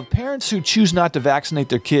of parents who choose not to vaccinate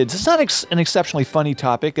their kids. It's not an exceptionally funny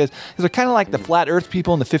topic, because they're kind of like the flat Earth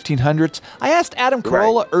people in the 1500s. I asked Adam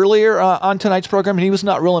Carolla earlier on tonight's program, and he was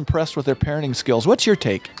not real impressed with their parenting skills. What's your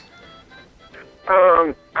take?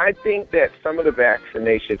 I think that some of the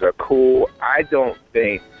vaccinations are cool. I don't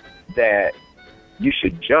think that you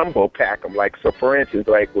should jumbo pack them. Like, so for instance,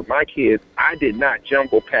 like with my kids, I did not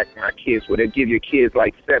jumbo pack my kids where they give your kids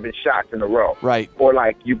like 7 shots in a row. Right. Or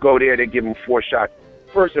like you go there, they give them 4 shots.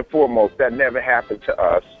 First and foremost, that never happened to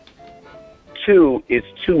us. 2, it's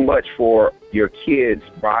too much for your kid's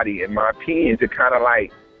body, in my opinion, to kind of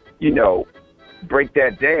like, break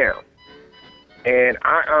that down. And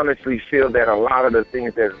I honestly feel that a lot of the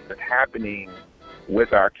things that are happening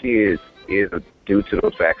with our kids is due to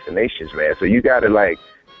those vaccinations, man. So you got to, like,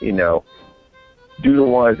 do the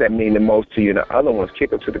ones that mean the most to you, and the other ones kick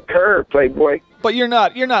them to the curb, playboy. But you're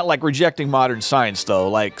not like rejecting modern science, though,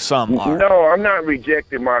 like some are. No, I'm not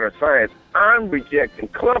rejecting modern science. I'm rejecting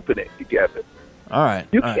clumping it together. All right.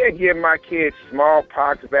 You can't give my kids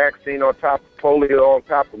smallpox vaccine on top of polio, on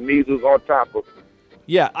top of measles, on top of...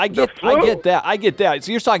 Yeah, I get that.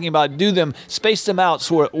 So you're talking about space them out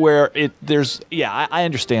so where I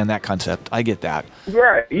understand that concept. I get that.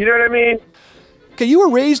 Right, you know what I mean? Okay, you were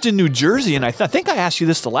raised in New Jersey, and I think I asked you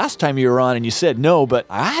this the last time you were on, and you said no, but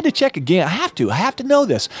I had to check again. I have to know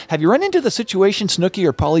this. Have you run into the situation, Snooki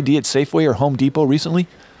or Pauly D at Safeway or Home Depot recently?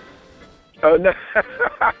 Oh, no.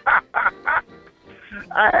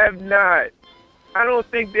 I have not. I don't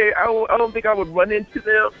think I would run into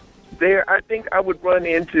them there. I think I would run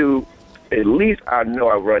into, at least I know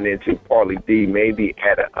I run into Pauly D maybe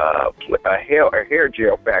at a hair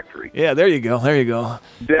gel factory. Yeah, there you go.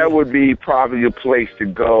 That would be probably a place to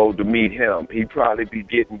go to meet him. He'd probably be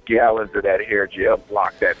getting gallons of that hair gel,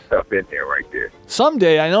 lock that stuff in there right there.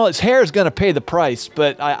 Someday, I know his hair is going to pay the price,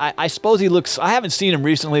 but I suppose he looks, I haven't seen him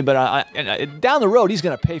recently, but down the road, he's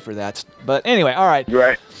going to pay for that. But anyway, all right.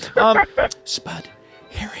 Right. Spud,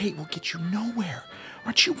 hair hate will get you nowhere.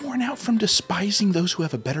 Aren't you worn out from despising those who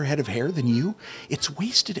have a better head of hair than you? It's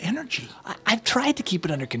wasted energy. I've tried to keep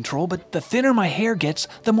it under control, but the thinner my hair gets,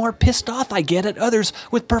 the more pissed off I get at others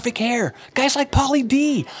with perfect hair. Guys like Pauly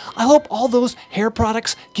D. I hope all those hair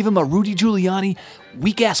products give him a Rudy Giuliani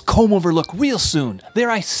weak-ass comb-over look real soon. There,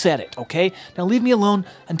 I said it, okay? Now leave me alone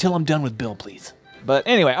until I'm done with Bill, please. But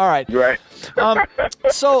anyway, all right. Right.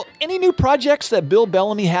 So, any new projects that Bill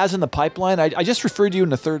Bellamy has in the pipeline? I just referred to you in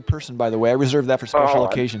the third person, by the way. I reserve that for special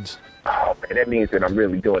occasions. Oh, man, that means that I'm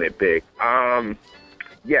really doing it big.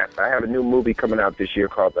 Yes, I have a new movie coming out this year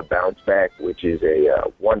called The Bounce Back, which is a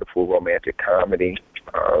wonderful romantic comedy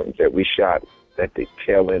that we shot at the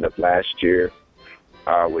tail end of last year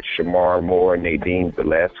with Shamar Moore, Nadine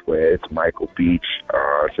Velasquez, Michael Beach.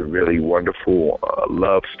 It's a really wonderful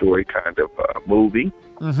love story kind of movie.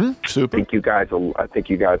 Mm-hmm. Super. I think you guys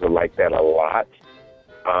will like that a lot.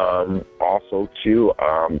 Also, too,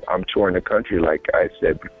 I'm touring the country, like I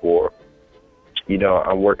said before. You know,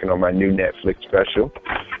 I'm working on my new Netflix special,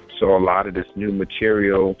 so a lot of this new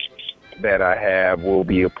material that I have will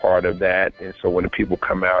be a part of that. And so when the people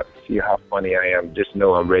come out and see how funny I am, just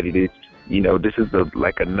know I'm ready to. You know, this is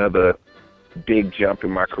like another big jump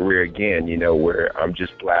in my career again, you know, where I'm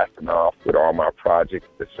just blasting off with all my projects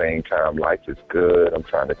at the same time. Life is good. I'm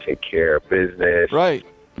trying to take care of business. Right.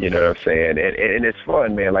 You know what I'm saying? And it's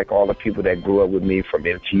fun, man. Like all the people that grew up with me from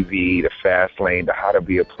MTV to Fast Lane to How to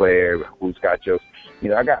Be a Player, Who's Got Jokes. You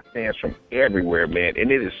know, I got fans from everywhere, man. And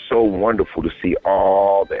it is so wonderful to see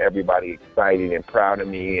everybody excited and proud of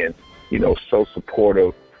me and, you know, so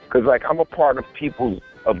supportive. Because, like, I'm a part of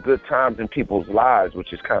good times in people's lives,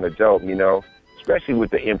 which is kind of dope, you know, especially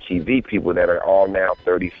with the MTV people that are all now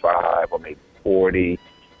 35 or maybe 40,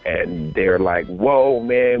 and they're like, whoa,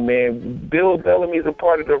 man, Bill Bellamy's a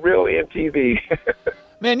part of the real MTV.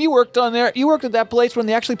 Man, you worked on there. You worked at that place when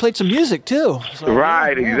they actually played some music, too. So,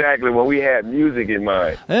 right, yeah. Exactly, when we had music in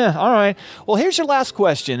mind. Yeah, all right. Well, here's your last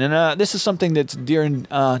question, and this is something that's dear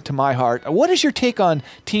to my heart. What is your take on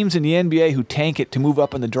teams in the NBA who tank it to move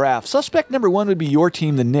up in the draft? Suspect number one would be your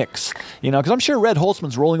team, the Knicks. You know, because I'm sure Red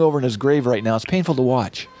Holtzman's rolling over in his grave right now. It's painful to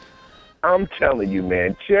watch. I'm telling you,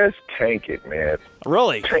 man, just tank it, man.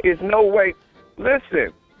 Really? There's no way.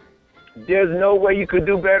 Listen, there's no way you could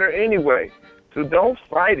do better anyway. So don't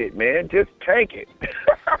fight it, man. Just tank it.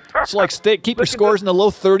 It's like keep your scores in the low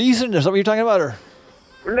 30s, and is that what you're talking about? Or?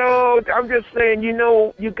 No, I'm just saying, you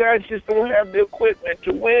know, you guys just don't have the equipment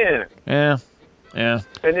to win. Yeah.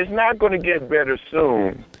 And it's not going to get better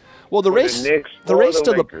soon. Well, the race to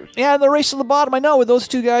the bottom. I know with those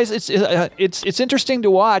two guys, it's interesting to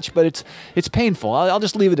watch, but it's painful. I'll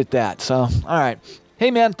just leave it at that. So, all right.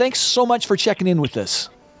 Hey, man, thanks so much for checking in with us.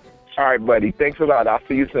 All right, buddy. Thanks a lot. I'll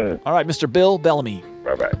see you soon. All right, Mr. Bill Bellamy.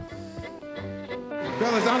 Bye-bye.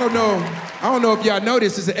 Fellas, I don't know if y'all know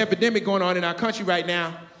this. There's an epidemic going on in our country right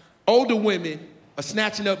now. Older women are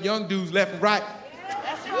snatching up young dudes left and right.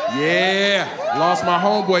 Yeah. Lost my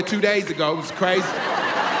homeboy 2 days ago. It was crazy.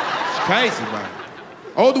 It's crazy, man.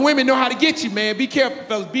 Older women know how to get you, man. Be careful,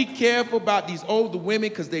 fellas. Be careful about these older women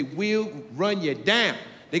because they will run you down.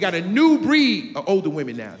 They got a new breed of older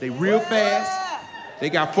women now. They real fast. They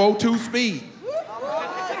got 4.2 speed.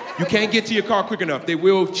 You can't get to your car quick enough. They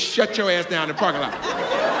will shut your ass down in the parking lot.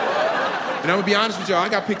 And I'm gonna be honest with y'all, I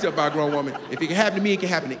got picked up by a grown woman. If it can happen to me, it can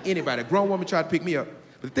happen to anybody. A grown woman tried to pick me up.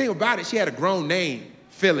 But the thing about it, she had a grown name,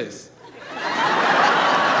 Phyllis.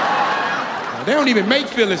 They don't even make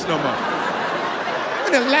Phyllis no more.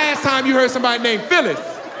 When the last time you heard somebody named Phyllis?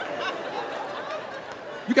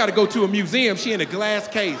 You gotta go to a museum, she in a glass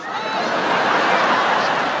case.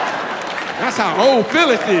 That's how old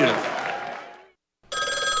Phyllis is.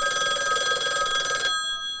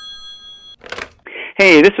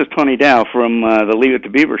 Hey, this is Tony Dow from the Leave It to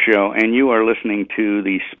Beaver show, and you are listening to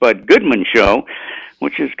the Spud Goodman show,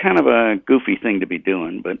 which is kind of a goofy thing to be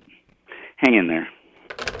doing, but hang in there.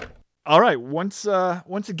 All right, once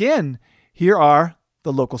again, here are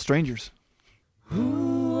the local strangers.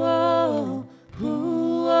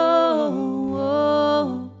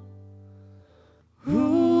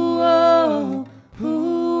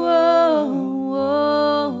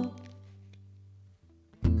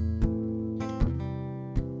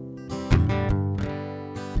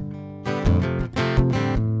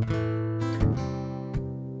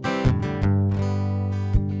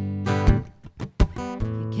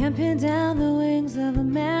 Can't pin down the wings of a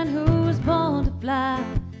man who was born to fly.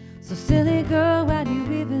 So silly girl, why do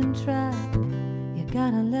you even try? You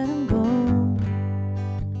gotta let him go.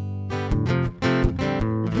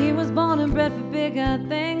 He was born and bred for bigger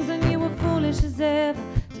things, and you were foolish as ever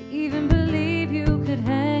to even believe you could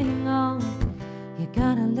hang on. You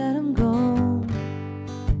gotta let him go.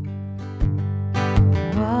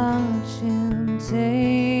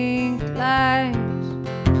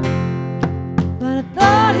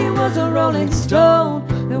 was a rolling stone.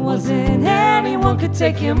 There wasn't anyone could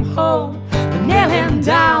take him home and nail him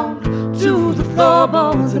down to the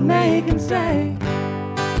floorboards and make him stay.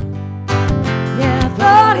 Yeah, I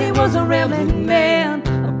thought he was a rambling man,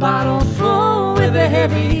 a bottle full with a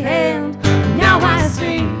heavy hand. And now I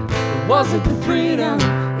see it wasn't the freedom,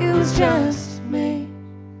 it was just me.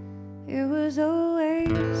 It was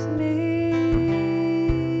always me.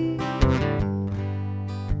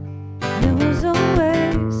 It was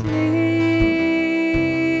always me.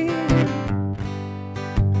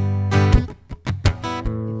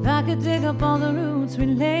 If I could dig up all the roots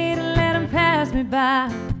related and let them pass me by,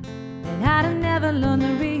 then I'd have never learned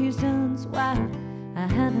the reasons why I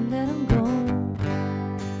haven't let them go.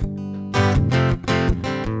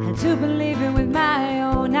 Had to believe it with my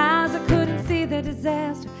own eyes. I couldn't see the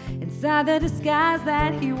disaster inside the disguise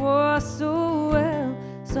that he wore so well,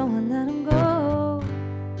 so I let him go.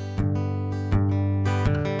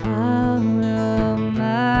 Out of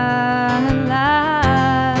my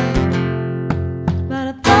life. But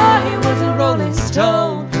I thought he was a rolling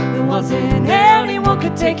stone. There wasn't anyone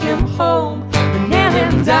could take him home and nail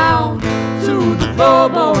him down to the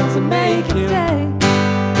floorboards and make him stay.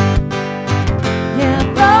 Yeah, I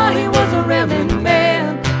thought he was a rambling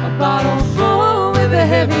man, a bottle full with a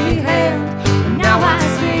heavy hand. And now I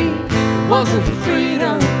see it wasn't the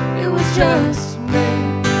freedom, it was just me.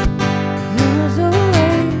 It was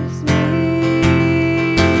always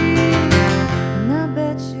me. And I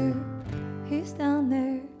bet you he's down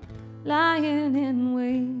there lying in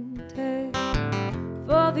wait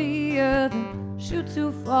for the other shoe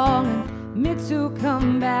to fall and me to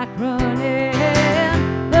come back running.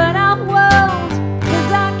 But I won't,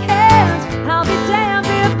 'cause I can't. I'll be damned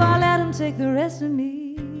if I let him take the rest of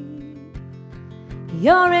me. He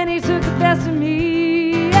already took the best of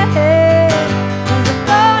me, yeah. 'Cause I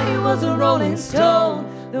thought he was a rolling stone.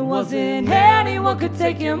 There wasn't anyone could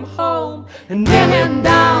take him home and nail him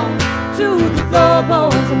down to the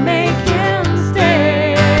floorboards and make him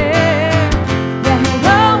stay. Yeah, he'll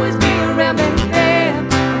always be a rambling man, a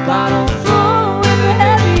bottle full with a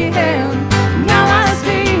heavy hand. Now I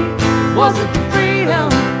see it wasn't the freedom,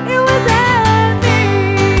 it was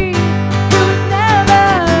me. It was never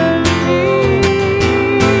me.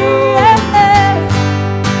 Yeah.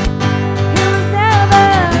 It was never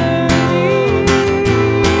me.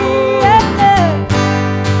 Yeah.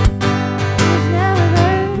 It was never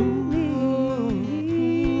me.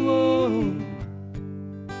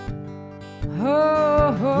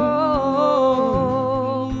 Oh, oh,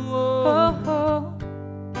 oh, oh.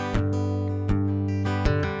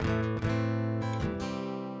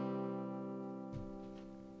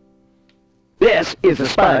 This is the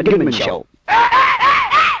Spud Goodman Show.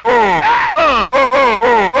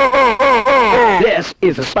 This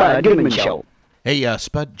is the Spud Goodman Show. Hey,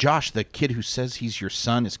 Spud, Josh, the kid who says he's your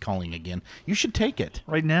son, is calling again. You should take it.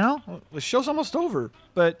 Right now? The show's almost over.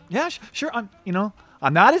 But yeah, sure. I'm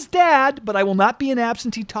not his dad, but I will not be an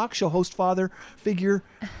absentee talk show host father figure.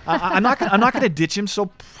 I'm not gonna ditch him.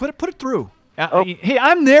 So put it through. Hey,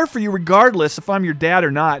 I'm there for you regardless if I'm your dad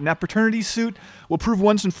or not. And that paternity suit will prove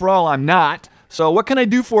once and for all I'm not. So what can I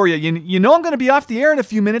do for you? You know I'm going to be off the air in a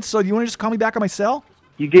few minutes, so do you want to just call me back on my cell?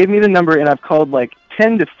 You gave me the number, and I've called like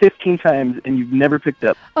 10 to 15 times, and you've never picked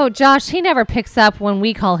up. Oh, Josh, he never picks up when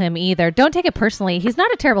we call him either. Don't take it personally. He's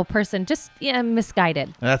not a terrible person, just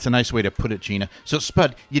misguided. That's a nice way to put it, Gina. So,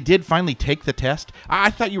 Spud, you did finally take the test?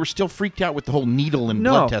 I thought you were still freaked out with the whole needle and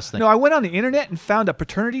blood test thing. No, I went on the internet and found a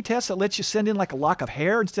paternity test that lets you send in like a lock of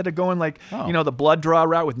hair instead of going like, the blood draw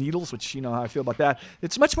route with needles, which you know how I feel about that.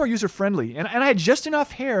 It's much more user-friendly, and I had just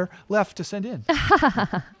enough hair left to send in.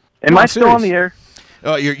 Am I still on the air?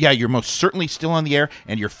 You're most certainly still on the air,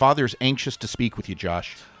 and your father's anxious to speak with you,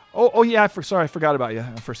 Josh. Oh yeah, sorry, I forgot about you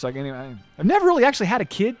for a second. Anyway, I've never really actually had a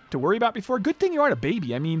kid to worry about before. Good thing you aren't a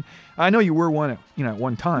baby. I mean, I know you were one at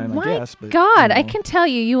one time, I guess. But, God, I can tell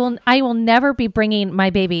you, I will never be bringing my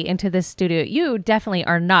baby into this studio. You definitely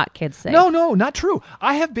are not kid safe. No, not true.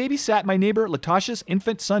 I have babysat my neighbor Latasha's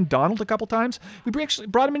infant son Donald a couple times. We actually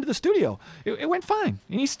brought him into the studio. It went fine,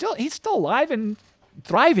 and he's still alive and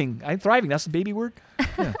thriving. Thriving. That's the baby word.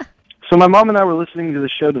 Yeah. So my mom and I were listening to the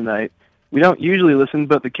show tonight. We don't usually listen,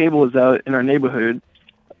 but the cable is out in our neighborhood.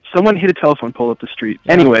 Someone hit a telephone pole up the street.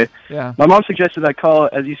 Yeah. Anyway, Yeah. my mom suggested I call.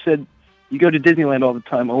 As you said, you go to Disneyland all the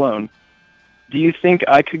time alone. Do you think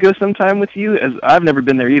I could go sometime with you? As I've never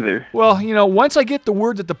been there either. Well, once I get the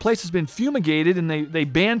word that the place has been fumigated and they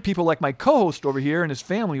ban people like my co-host over here and his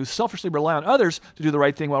family who selfishly rely on others to do the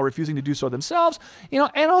right thing while refusing to do so themselves,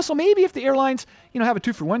 and also maybe if the airlines, have a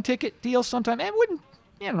 2-for-1 ticket deal sometime, it wouldn't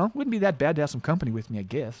be that bad to have some company with me, I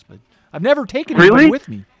guess. But I've never taken anybody with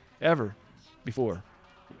me. ever before.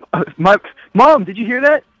 My Mom, did you hear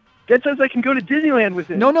that? Dad says I can go to Disneyland with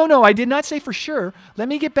him. No, I did not say for sure. Let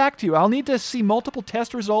me get back to you. I'll need to see multiple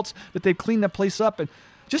test results that they've cleaned that place up. And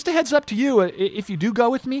just a heads up to you, if you do go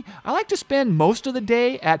with me, I like to spend most of the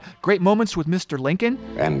day at Great Moments with Mr. Lincoln.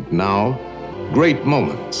 And now, Great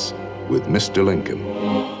Moments with Mr. Lincoln.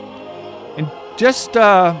 And just,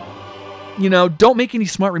 don't make any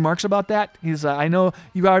smart remarks about that. Because I know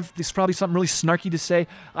there's probably something really snarky to say.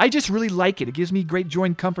 I just really like it. It gives me great joy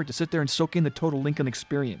and comfort to sit there and soak in the total Lincoln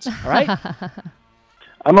experience. All right?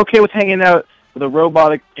 I'm okay with hanging out with a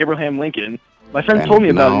robotic Abraham Lincoln. My friend told me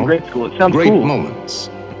about it in grade school. It sounds Great cool. Moments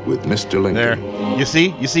with Mr. Lincoln. There. You see,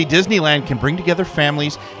 Disneyland can bring together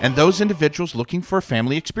families and those individuals looking for a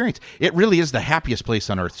family experience. It really is the happiest place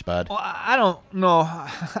on earth, Spud. Well, I don't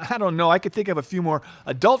know. I could think of a few more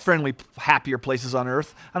adult-friendly, happier places on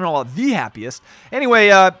earth. I don't know about the happiest. Anyway,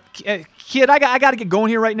 kid, I got to get going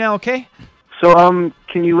here right now, okay? So,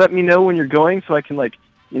 can you let me know when you're going so I can,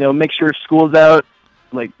 make sure school's out,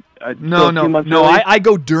 No, a few months no. early? I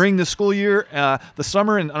go during the school year, the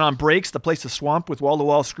summer, and on breaks, the place is swamped with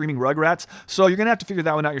wall-to-wall screaming rugrats. So you're going to have to figure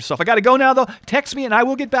that one out yourself. I got to go now, though. Text me, and I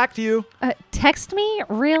will get back to you. Text me?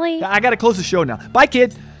 Really? I got to close the show now. Bye,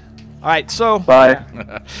 kid. All right, so... Bye.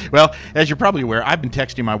 Well, as you're probably aware, I've been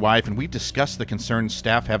texting my wife, and we've discussed the concerns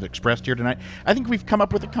staff have expressed here tonight. I think we've come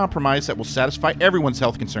up with a compromise that will satisfy everyone's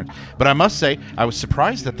health concerns. But I must say, I was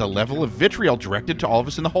surprised at the level of vitriol directed to all of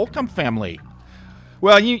us in the Holcomb family.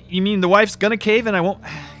 Well, you mean the wife's going to cave and I won't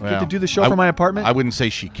get to do the show from my apartment? I wouldn't say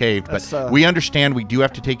she caved, but we understand we do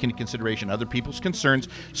have to take into consideration other people's concerns,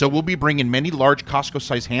 so we'll be bringing many large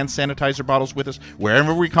Costco-sized hand sanitizer bottles with us.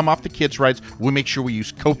 Wherever we come off the kids' rides, we'll make sure we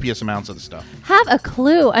use copious amounts of the stuff. Have a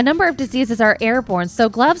clue. A number of diseases are airborne, so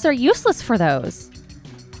gloves are useless for those.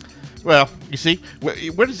 Well, you see,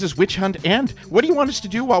 where does this witch hunt end? What do you want us to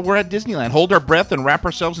do while we're at Disneyland? Hold our breath and wrap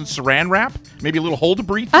ourselves in saran wrap? Maybe a little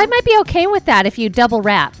hold-a-breathe? I might be okay with that if you double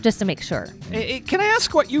wrap, just to make sure. Can I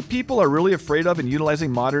ask what you people are really afraid of in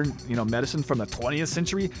utilizing modern, medicine from the 20th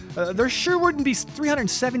century? There sure wouldn't be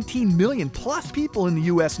 317 million plus people in the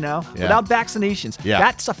U.S. now without vaccinations. Yeah.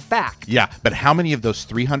 That's a fact. Yeah, but how many of those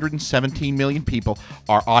 317 million people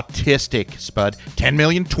are autistic, Spud? 10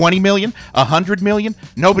 million? 20 million? 100 million?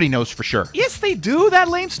 Nobody knows for sure. Yes, they do. That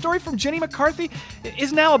lame story from Jenny McCarthy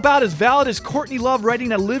is now about as valid as Courtney Love writing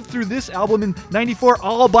that lived through this album in '94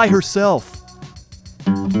 all by herself.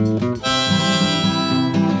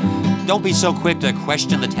 Don't be so quick to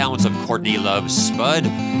question the talents of Courtney Love, Spud.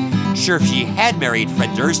 Sure, if she had married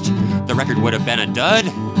Fred Durst, the record would have been a dud.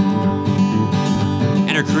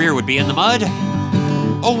 And her career would be in the mud.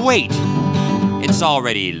 Oh, wait. It's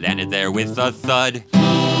already landed there with a thud.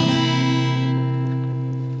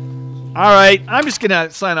 All right, I'm just going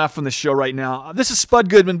to sign off from the show right now. This is Spud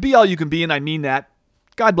Goodman. Be all you can be, and I mean that.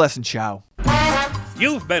 God bless and ciao.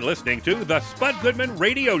 You've been listening to the Spud Goodman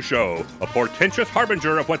Radio Show, a portentous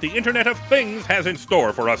harbinger of what the Internet of Things has in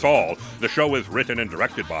store for us all. The show is written and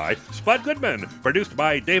directed by Spud Goodman, produced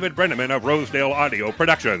by David Brenneman of Rosedale Audio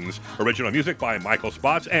Productions. Original music by Michael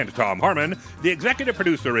Spots and Tom Harmon. The executive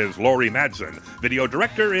producer is Lori Madsen. Video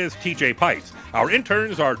director is TJ Pites. Our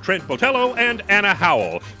interns are Trent Botello and Anna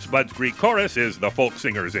Howell. Spud's Greek chorus is The Folk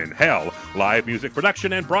Singers in Hell. Live music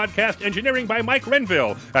production and broadcast engineering by Mike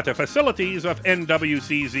Renville at the facilities of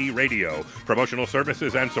NWCZ Radio. Promotional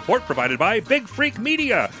services and support provided by Big Freak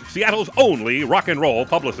Media, Seattle's only rock and roll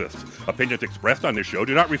publicists. Opinions expressed on this show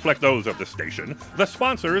do not reflect those of the station, the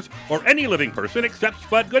sponsors, or any living person except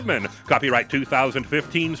Spud Goodman. Copyright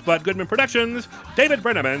 2015 Spud Goodman Productions. David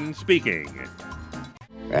Brenneman speaking.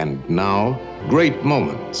 And now, Great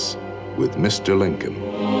Moments with Mr. Lincoln.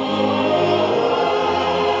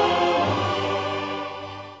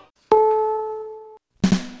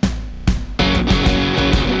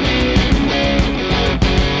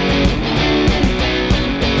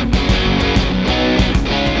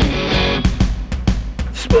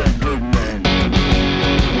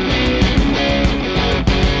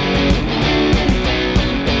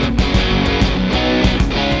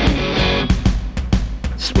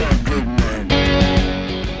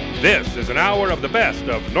 This is an hour of the best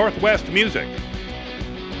of Northwest music.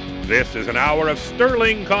 This is an hour of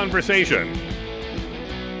sterling conversation.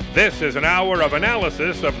 This is an hour of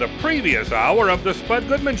analysis of the previous hour of the Spud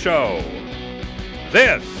Goodman Show.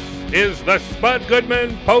 This is the Spud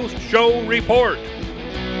Goodman Post-Show Report.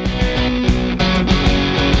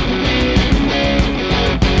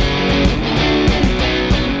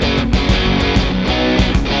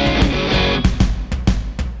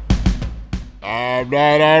 All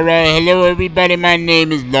right. Hello, everybody. My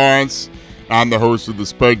name is Lawrence. I'm the host of the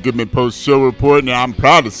Spud Goodman Post Show Report, and I'm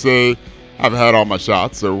proud to say I've had all my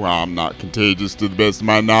shots, so I'm not contagious to the best of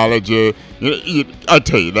my knowledge. I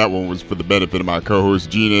tell you, that one was for the benefit of my co-host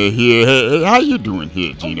Gina here. Hey, how you doing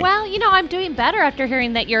here, Gina? Well, I'm doing better after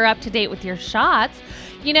hearing that you're up to date with your shots.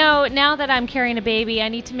 Now that I'm carrying a baby, I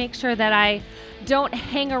need to make sure that I don't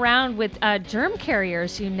hang around with germ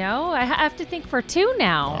carriers, I have to think for two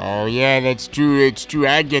now. Oh, yeah, that's true. It's true.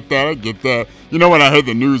 I get that. When I heard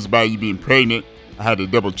the news about you being pregnant, I had to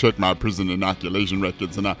double check my prison inoculation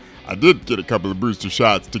records, and I did get a couple of booster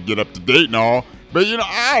shots to get up to date and all. But,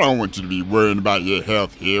 I don't want you to be worrying about your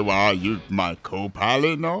health here while you're my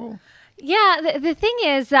co-pilot and all. Yeah, the thing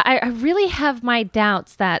is that I really have my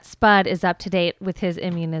doubts that Spud is up to date with his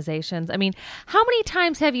immunizations. I mean, how many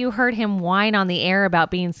times have you heard him whine on the air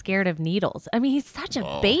about being scared of needles? I mean, he's such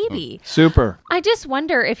a baby. Super. I just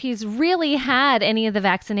wonder if he's really had any of the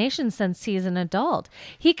vaccinations since he's an adult.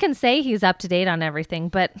 He can say he's up to date on everything,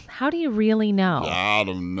 but how do you really know? I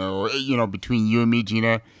don't know. Between you and me,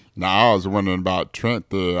 Gina, I was wondering about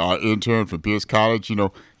Trent, our intern from Pierce College,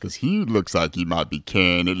 because he looks like he might be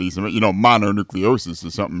carrying at least, mononucleosis or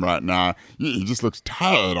something right now. He just looks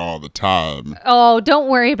tired all the time. Oh, don't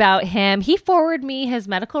worry about him. He forwarded me his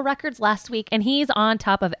medical records last week, and he's on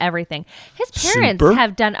top of everything. His parents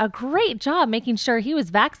have done a great job making sure he was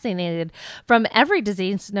vaccinated from every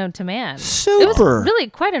disease known to man. Super. It was really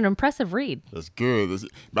quite an impressive read. That's good.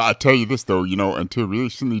 But I tell you this, though, until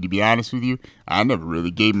recently, to be honest with you, I never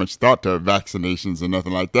really gave much thought to vaccinations or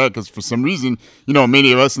nothing like that, because for some reason,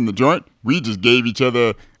 many of us in the joint, we just gave each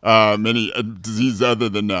other many diseases other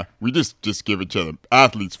than we just give each other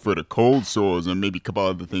athlete's foot or cold sores and maybe a couple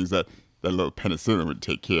other things that little penicillin would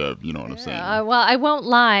take care of. You know what I'm saying? Well, I won't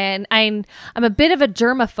lie, and I'm a bit of a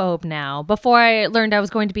germaphobe now. Before I learned I was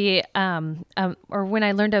going to be, or when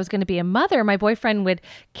I learned I was going to be a mother, my boyfriend would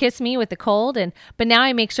kiss me with the cold, but now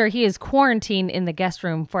I make sure he is quarantined in the guest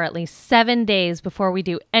room for at least 7 days before we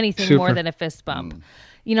do anything more than a fist bump.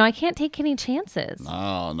 I can't take any chances.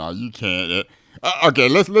 No, you can't. Okay,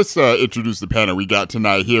 let's introduce the panel we got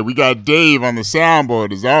tonight here. We got Dave on the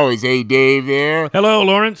soundboard, as always. Hey, Dave there. Hello,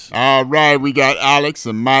 Lawrence. All right, we got Alex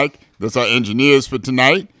and Mike. That's our engineers for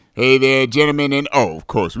tonight. Hey there, gentlemen. And, of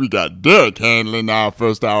course, we got Derek handling our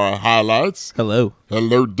first hour highlights. Hello.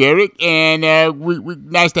 Hello, Derek. And we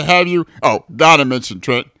nice to have you. Oh, gotta mention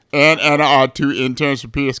Trent and our two interns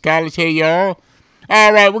from Pierce College. Hey, y'all.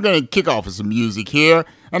 All right, we're going to kick off with some music here.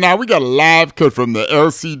 And now we got a live cut from the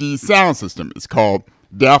LCD sound system. It's called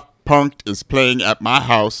Daft Punk is Playing at My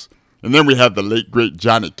House. And then we have the late, great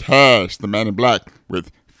Johnny Cash, the man in black, with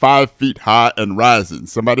 5 Feet High and Rising.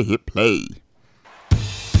 Somebody hit play.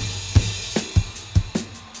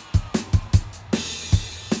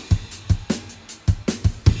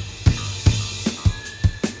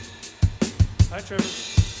 Hi, Trevor.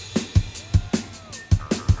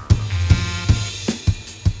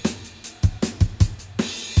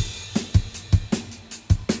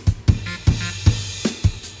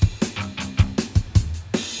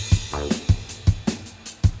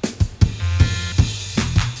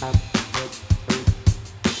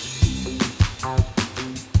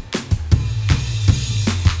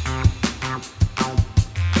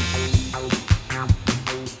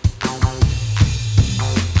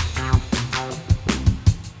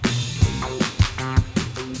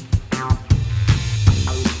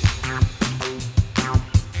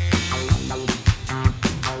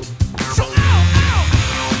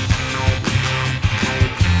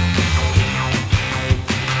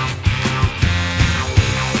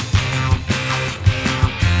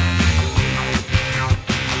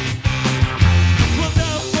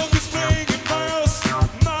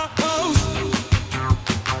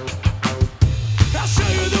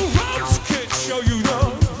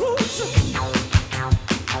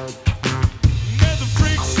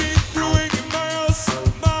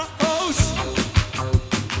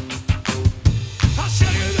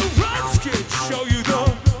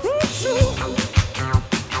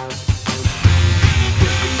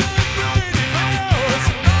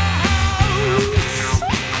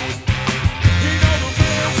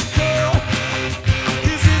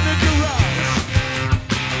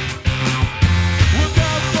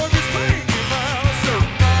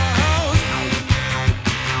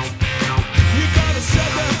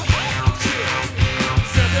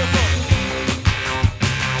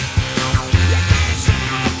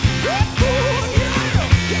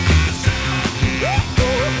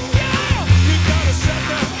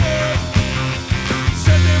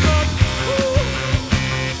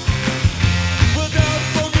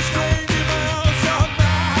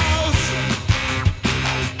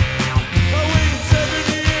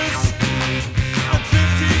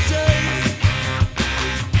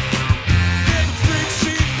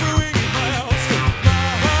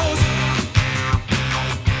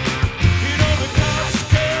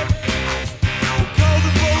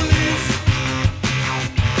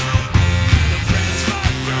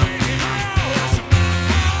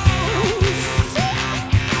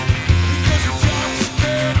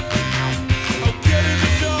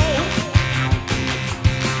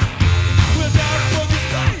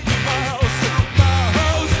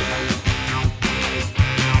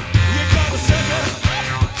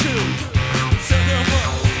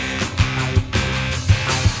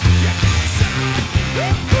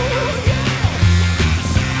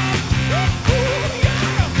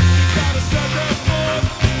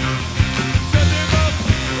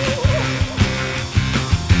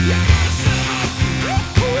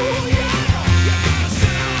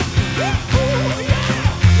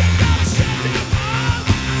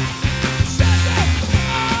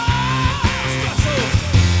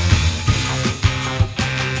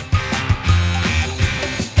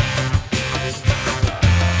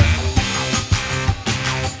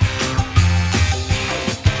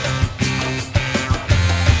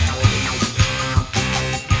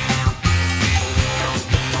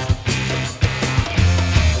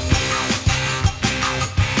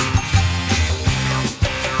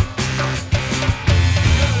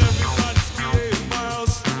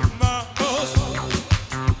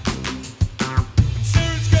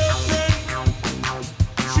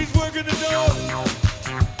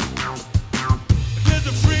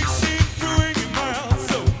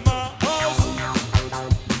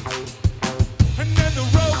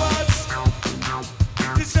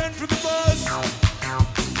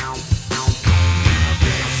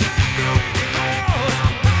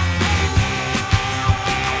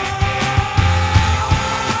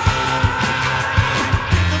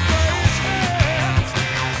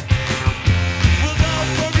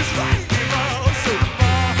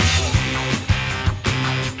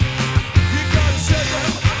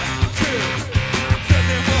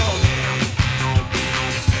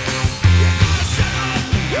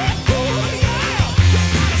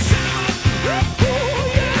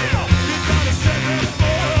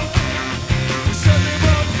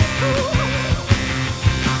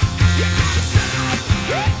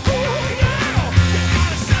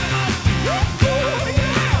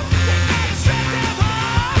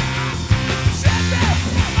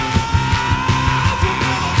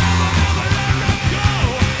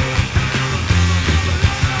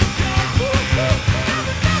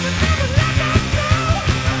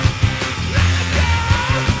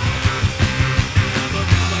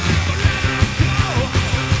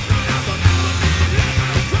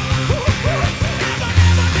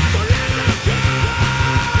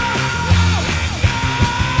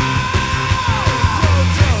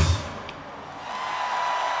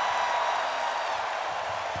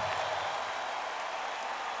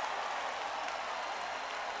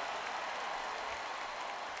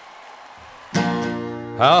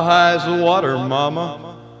 How high's the water,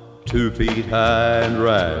 mama? 2 feet high and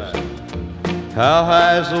rising. How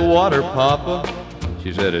high's the water, papa?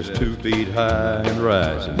 She said it's 2 feet high and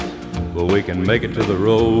rising. Well, we can make it to the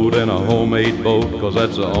road in a homemade boat, 'cause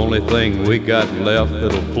that's the only thing we got left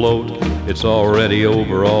that'll float. It's already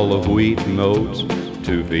over all the wheat and oats,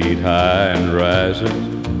 2 feet high and rising.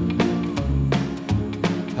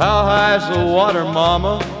 How high's the water,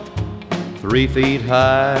 mama? 3 feet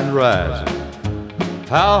high and rising.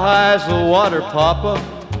 How high's the water, papa?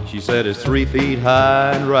 She said it's 3 feet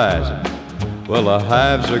high and rising. Well, the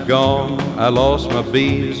hives are gone, I lost my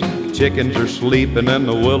bees. Chickens are sleeping in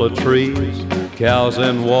the willow trees. Cows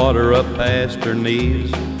in water up past her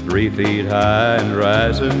knees, 3 feet high and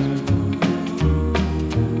rising.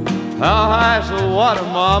 How high's the water,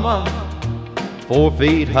 mama? 4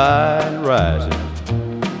 feet high and rising.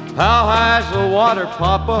 How high's the water,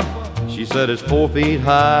 papa? She said it's 4 feet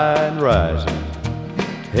high and rising.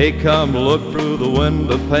 Hey, come look through the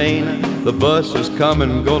window pane. The bus is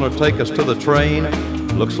coming, gonna take us to the train.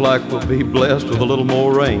 Looks like we'll be blessed with a little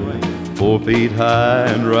more rain. 4 feet high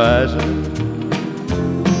and rising.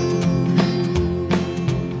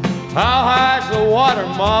 How high's the water,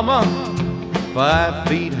 mama? 5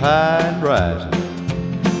 feet high and rising.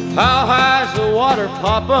 How high's the water,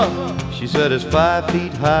 papa? She said it's 5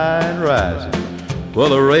 feet high and rising. Well,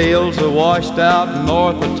 the rails are washed out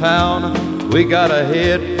north of town. We gotta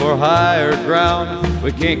head for higher ground.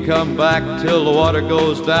 We can't come back till the water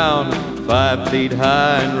goes down. 5 feet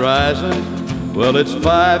high and rising. Well, it's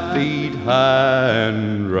 5 feet high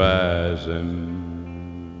and rising.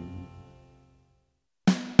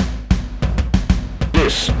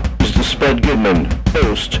 This is the Spud Goodman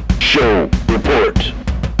Post-Show Report.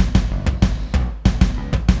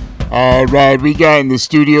 All right, we got in the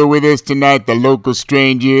studio with us tonight the local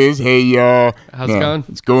strangers. Hey, y'all. How's it going?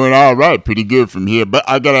 It's going all right, pretty good from here. But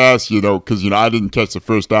I got to ask you, though, because, I didn't catch the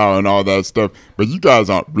first hour and all that stuff, but you guys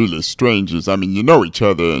aren't really strangers. I mean, you know each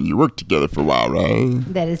other and you work together for a while, right?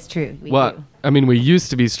 That is true. What? I mean, we used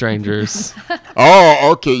to be strangers.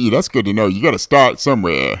 Oh, okay. Yeah, that's good to know. You got to start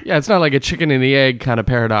somewhere. Yeah, it's not like a chicken and the egg kind of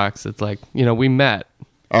paradox. It's like, we met.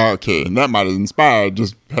 Okay, and that might have inspired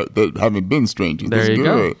just that haven't been strangers. There That's you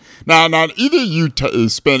good. go. Now, either you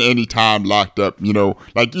spend any time locked up,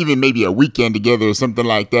 like even maybe a weekend together or something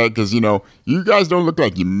like that, because, you guys don't look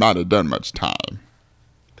like you might have done much time.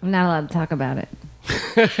 I'm not allowed to talk about it.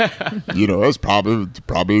 That's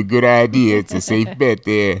probably a good idea. It's a safe bet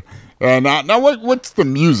there. Now, what's the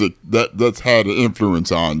music that's had an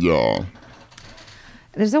influence on y'all?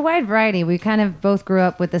 There's a wide variety. We kind of both grew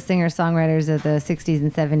up with the singer-songwriters of the 60s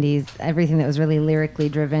and 70s, everything that was really lyrically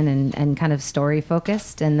driven and kind of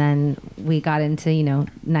story-focused. And then we got into,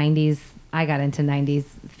 90s. I got into 90s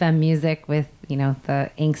femme music with, the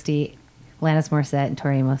angsty Alanis Morissette and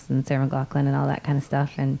Tori Amos and Sarah McLachlan and all that kind of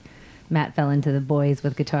stuff. And Matt fell into the boys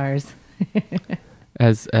with guitars.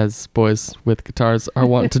 As boys with guitars are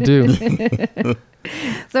wont to do.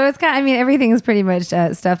 So it's everything is pretty much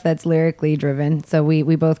stuff that's lyrically driven. So we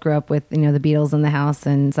both grew up with, the Beatles in the house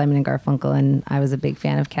and Simon and Garfunkel. And I was a big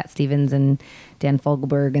fan of Cat Stevens and Dan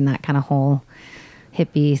Fogelberg and that kind of whole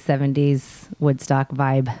hippie 70s Woodstock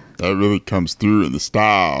vibe. That really comes through in the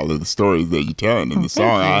style of the stories that you're telling in the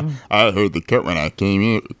song. I heard the cut when I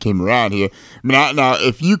came around here. Now,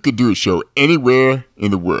 if you could do a show anywhere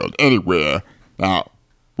in the world, anywhere, now,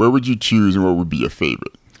 where would you choose and what would be your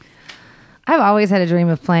favorite? I've always had a dream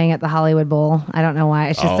of playing at the Hollywood Bowl. I don't know why.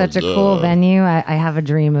 It's just such a cool venue. I have a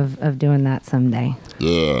dream of doing that someday.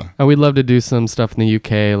 Yeah. We'd love to do some stuff in the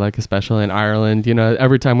UK, like especially in Ireland. You know,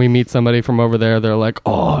 every time we meet somebody from over there, they're like,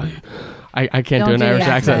 oh, I can't do an Irish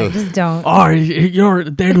accent. Just don't. Oh,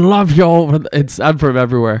 they love you over there. I'm from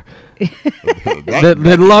everywhere.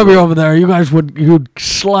 They'd love you over there. You guys you'd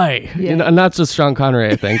slay. Yeah. You know, and that's just Sean Connery,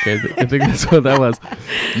 I think. I think that's what that was.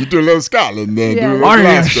 You do a little Scotland then. Yeah. Do a little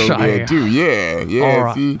Glasgow there too. Yeah. All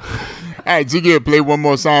right. See? All right, so you're going to play one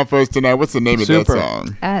more song for us tonight. What's the name of that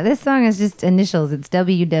song? This song is just initials. It's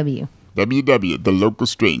WW. WW, The Local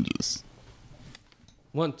Strangers.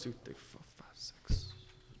 1, 2, 3, 4, 5, 6.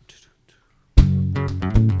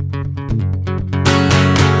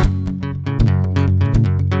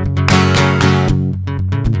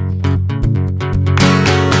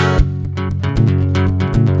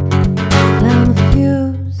 I'm a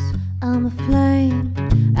fuse, I'm a flame.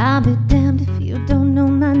 I'll be damned if you don't know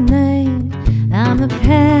my name. I'm the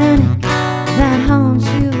panic that haunts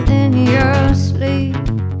you in your sleep.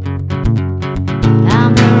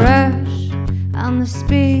 I'm the rush, I'm the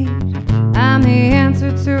speed. I'm the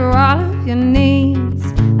answer to all of your needs.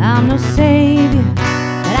 I'm no savior,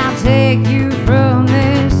 but I'll take you from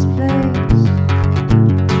this place.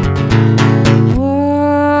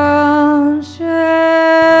 Won't you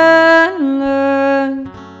learn?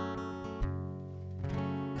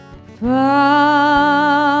 Follow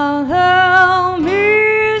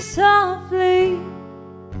me softly.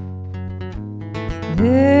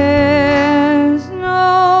 There's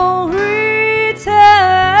no return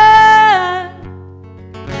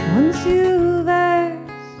once you've asked.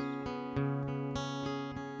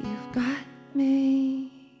 You've got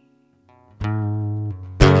me.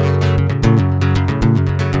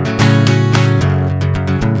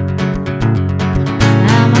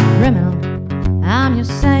 I'm a criminal, I'm your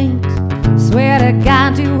saint. Swear to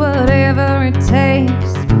God, do whatever it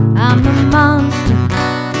takes. I'm the monster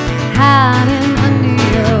hiding under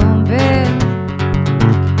your bed.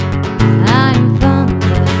 I'm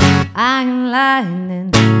thunder, I'm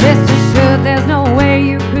lightning. Rest assured there's no way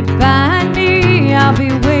you could find me. I'll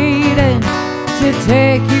be waiting to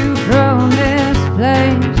take you from this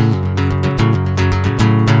place.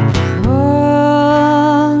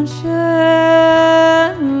 Won't you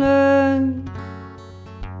learn?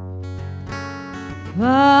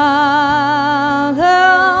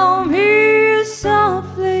 Follow me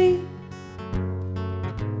softly.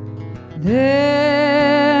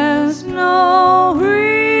 There's no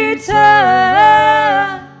return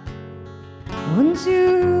once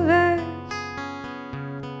you've asked.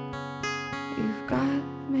 You've got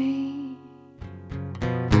me.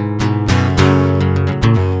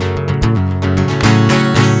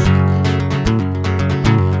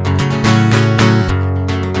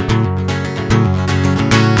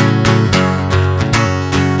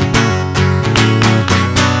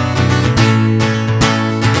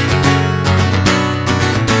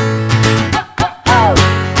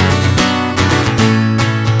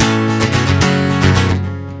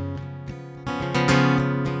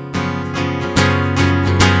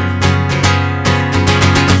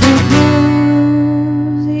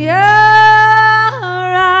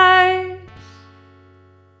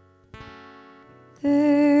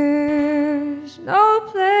 There's no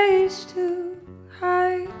place to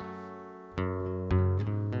hide.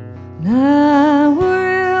 And I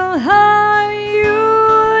will hunt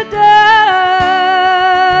you down.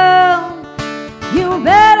 You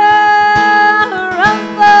better run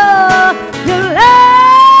for your life.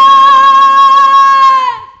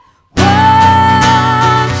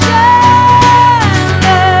 Won't you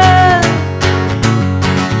learn?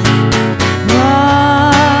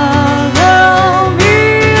 Follow me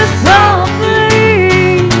softly.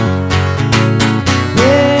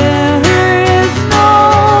 There is no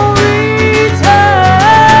return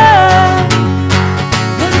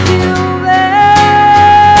once you've asked.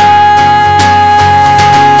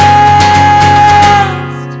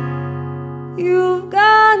 You've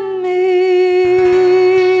got me.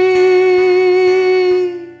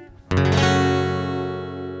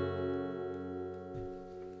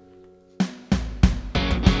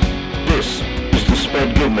 This is the Spud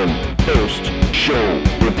Goodman Post-Show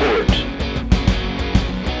Report.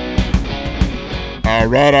 All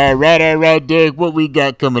right, Dick. What we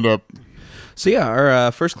got coming up? So yeah,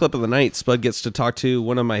 our first clip of the night, Spud gets to talk to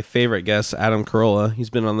one of my favorite guests, Adam Carolla.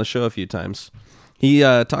 He's been on the show a few times. He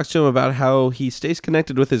talks to him about how he stays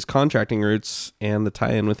connected with his contracting roots and the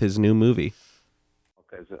tie-in with his new movie.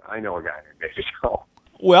 Because I know a guy who made a show.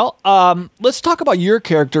 Well, let's talk about your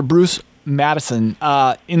character, Bruce Madison,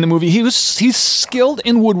 in the movie. He's skilled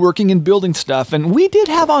in woodworking and building stuff, and we did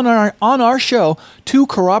have on our show 2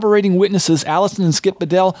 corroborating witnesses, Allison and Skip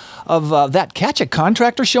Bedell, of that Catch a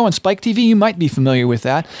Contractor show on Spike TV. You might be familiar with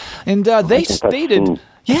that, and they stated.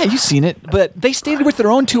 Yeah, you've seen it, but they stated with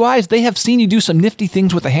their own 2 eyes they have seen you do some nifty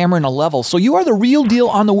things with a hammer and a level. So you are the real deal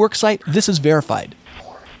on the work site. This is verified.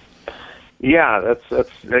 Yeah, well,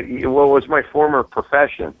 it was my former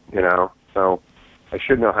profession, so I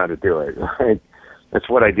should know how to do it. Right? That's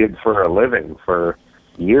what I did for a living for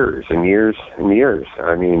years and years and years.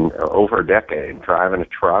 I mean, over a decade, driving a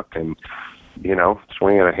truck and,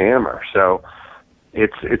 swinging a hammer. So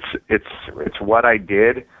it's what I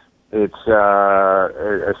did. It's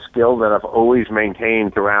a skill that I've always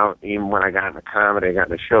maintained throughout, even when I got into comedy, I got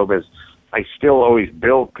into showbiz. I still always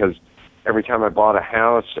built, because every time I bought a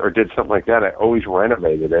house or did something like that, I always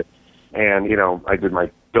renovated it. And, I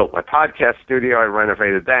built my podcast studio, I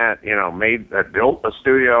renovated that, I built a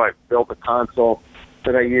studio, I built a console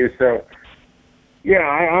that I use. So,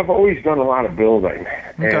 yeah, I've always done a lot of building.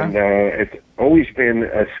 Okay. And it's always been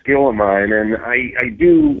a skill of mine. And I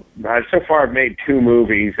do, so far I've made 2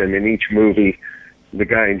 movies, and in each movie, the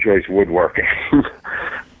guy enjoys woodworking.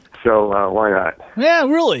 So why not? Yeah,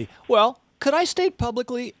 really. Well, could I state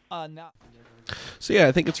publicly now? So yeah,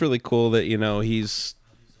 I think it's really cool that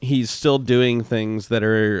he's still doing things that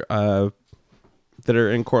are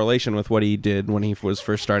in correlation with what he did when he was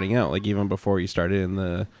first starting out, like even before he started in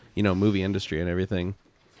the movie industry and everything.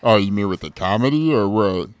 Oh, you mean with the comedy or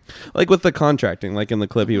what? Like with the contracting, like in the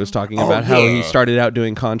clip he was talking about how he started out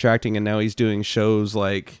doing contracting and now he's doing shows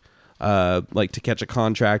like To Catch a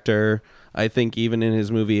Contractor. I think even in his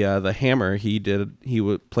movie The Hammer, he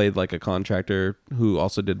played like a contractor who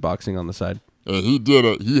also did boxing on the side. And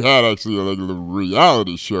he had actually a little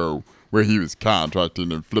reality show where he was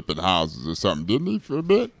contracting and flipping houses or something, didn't he, for a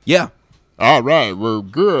bit? Yeah. All right, well,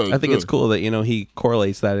 good. I think it's cool that, he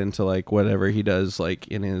correlates that into like whatever he does like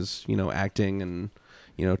in his, acting and,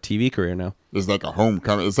 TV career now. It's like a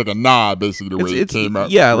homecoming. It's like a nod, basically, the way it came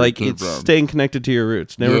out. Yeah, like it's staying connected to your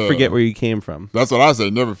roots. Never forget where you came from. That's what I say.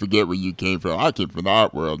 Never forget where you came from. I came from the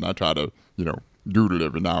art world, and I try to, doodle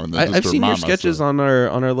every now and then. I've seen your sketches on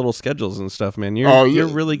our little schedules and stuff, man. You're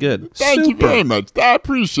really good. Thank you very much. I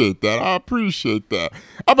appreciate that.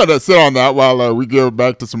 I'm going to sit on that while we go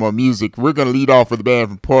back to some more music. We're going to lead off with a band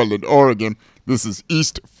from Portland, Oregon. This is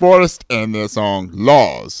East Forest and their song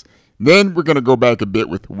Laws. Then we're going to go back a bit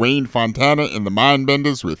with Wayne Fontana and the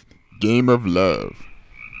Mindbenders with Game of Love.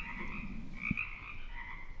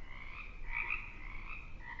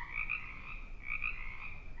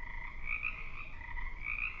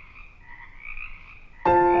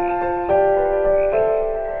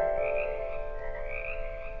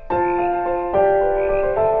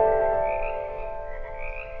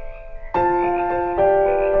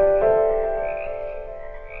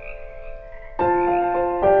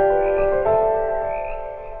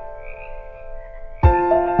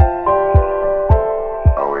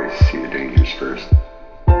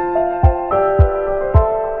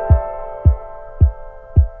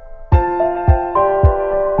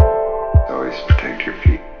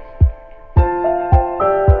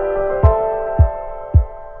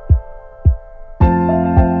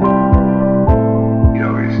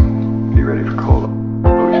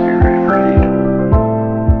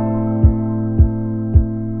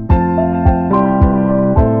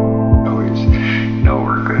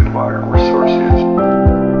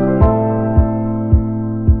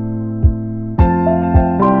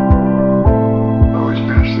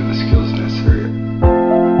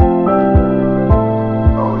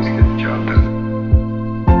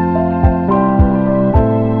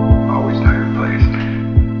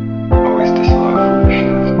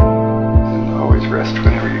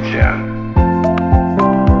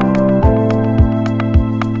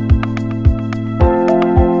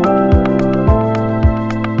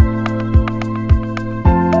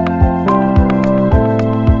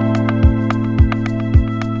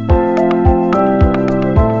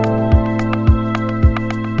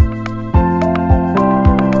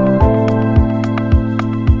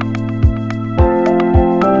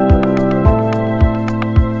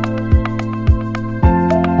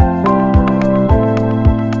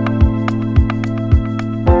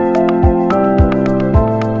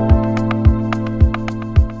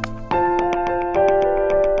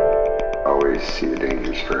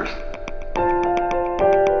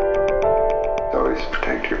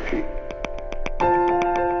 your feet.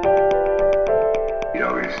 You'd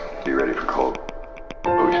always be ready for cold.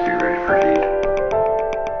 Always be ready for heat.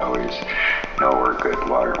 Always know where good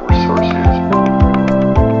water source is.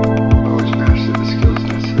 Always master the skills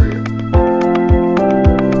necessary.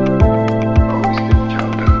 Always get the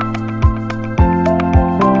job done.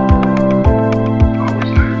 Always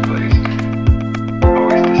know your place.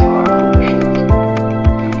 Always disallow foolishness.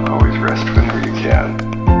 And always rest whenever you can.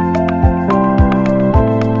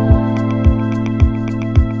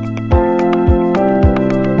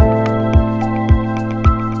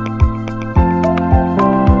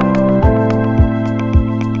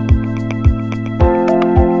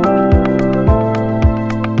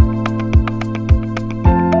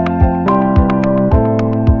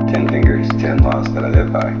 That I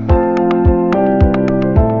live by.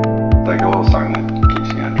 Like a little song that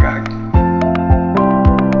keeps me on track.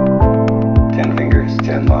 10 fingers,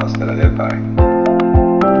 10 laws that I live by.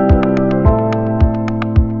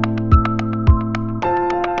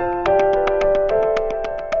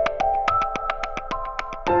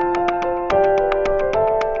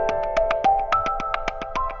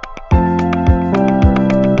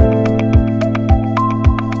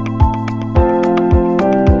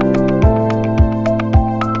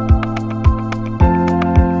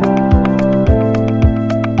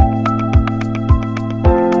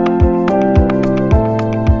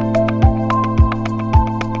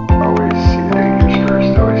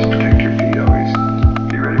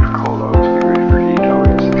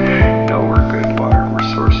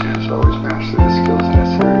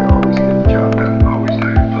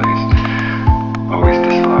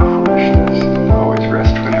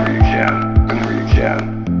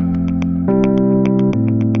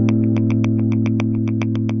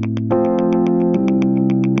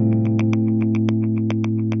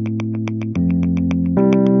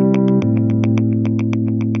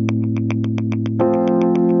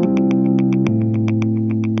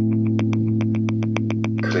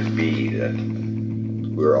 Could it be that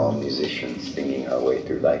we're all musicians singing our way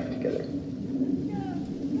through life together?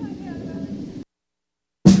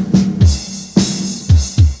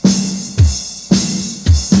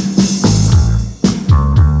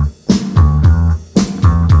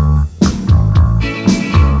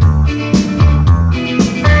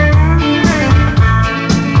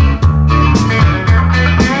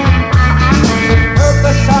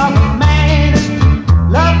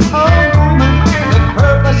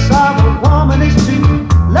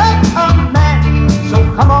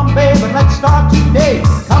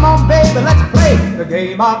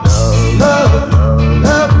 Game of love,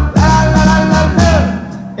 love, la la la la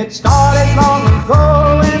love. It started long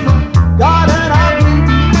ago in the Garden of Eden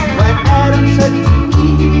when Adam said to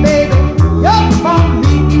Eve, baby, you're for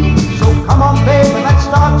me. So come on, baby, let's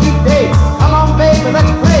start today. Come on, baby,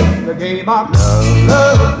 let's play the game of love,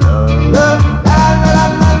 love, love, la la la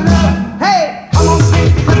la love. Hey, come on,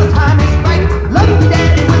 baby, because the time is right. Love me,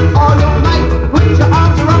 daddy, with all your might. Put your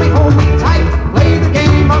arms around me, hold me tight. Play the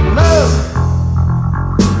game of love.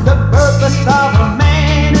 The purpose of a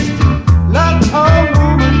man is to love a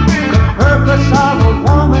woman. The purpose of a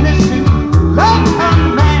woman is to love a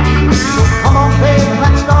man. So come on, baby,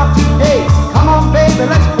 let's start today. Come on, baby,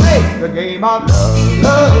 let's play the game of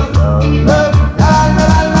love, love, love, la la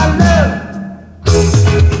la la love.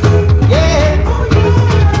 Yeah,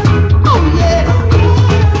 oh yeah.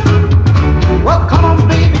 Well, come on,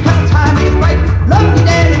 baby, 'cause the time is right. Love me,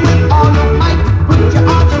 daddy, with all your might. Put your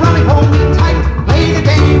arms around me, hold me tight. Play the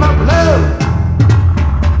game of love.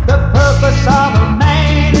 The purpose of a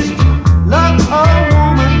man is to love a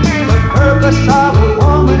woman. The purpose of a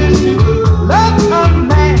woman is to love a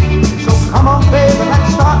man. So come on, baby, let's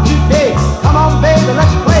start today. Come on, baby,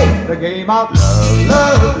 let's play the game of love,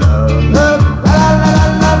 love, love, love, la la la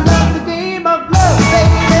la love. The game of love,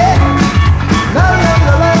 baby. Love, love,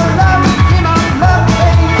 love, love, love. The game of love,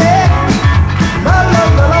 baby. Love,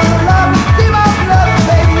 love, love, love, love. The game of love,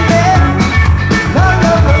 baby. Love,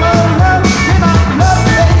 love, love, love, love. The game of love,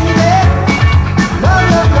 baby. Love,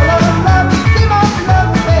 love, love, love, love. The game of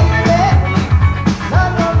love, baby.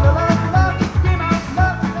 Love, love, love, love, love. The game of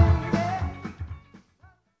love, baby.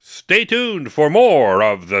 Stay tuned for more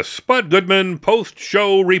of the Spud Goodman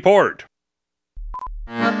Post-Show Report.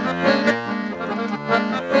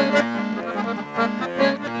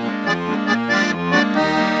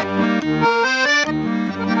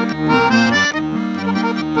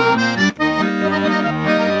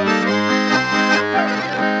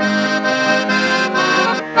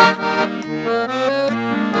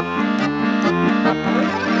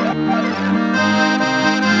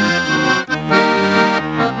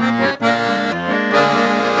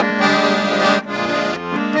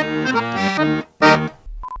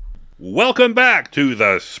 Welcome back to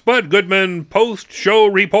the Spud Goodman post-show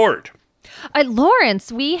report.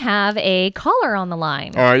 Lawrence, we have a caller on the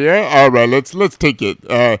line. Oh yeah, all right. Let's take it.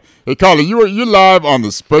 Hey, caller, you're live on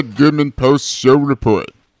the Spud Goodman post-show report.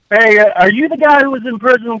 Hey, are you the guy who was in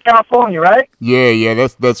prison in California, right? Yeah,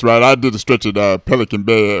 that's right. I did a stretch at Pelican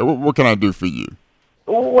Bay. What can I do for you?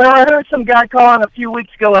 Well, I heard some guy calling a few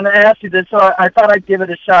weeks ago and I asked you this, so I thought I'd give it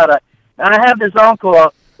a shot. I have this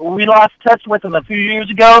uncle. We lost touch with him a few years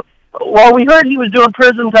ago. Well, we heard he was doing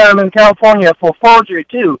prison time in California for forgery,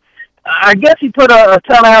 too. I guess he put a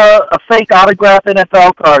ton of fake autographed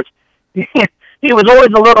NFL cards. He was always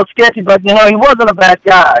a little sketchy, but, he wasn't a bad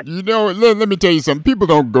guy. Let me tell you something. People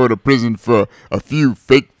don't go to prison for a few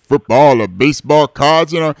fake football or baseball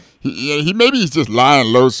cards. He maybe he's just lying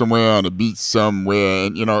low somewhere on the beach somewhere,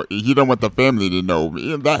 and, he don't want the family to know.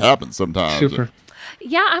 That happens sometimes. Super.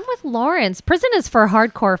 Yeah, I'm with Lawrence. Prison is for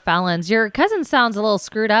hardcore felons. Your cousin sounds a little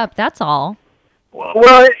screwed up, that's all.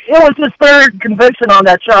 Well, it was his third conviction on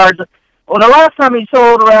that charge. Well, the last time he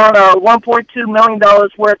sold around $1.2 million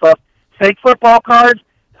worth of fake football cards,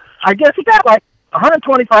 I guess he got like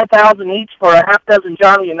 $125,000 each for a half dozen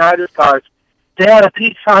Johnny Unitas cards. They had a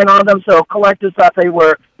peace sign on them, so collectors thought they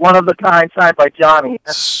were one of the kind signed by Johnny.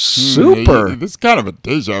 Super. This is kind of a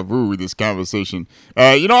deja vu with this conversation.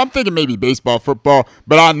 I'm thinking maybe baseball, football,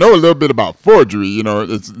 but I know a little bit about forgery.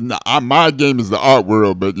 My game is the art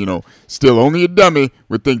world, but still only a dummy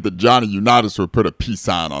would think that Johnny Unitas would put a peace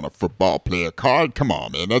sign on a football player card. Come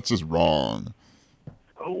on, man, that's just wrong.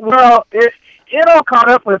 Well, it all caught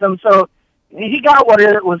up with him, so he got what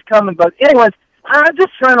it was coming. But anyways, I'm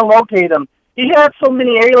just trying to locate him. He had so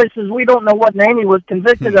many aliases, we don't know what name he was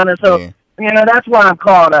convicted under, so, that's why I'm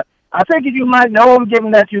calling it. I figured you might know him,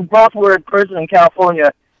 given that you both were in prison in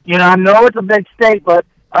California. I know it's a big state, but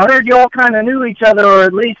I heard you all kind of knew each other, or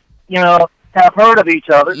at least, have heard of each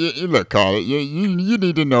other. Look, caller, you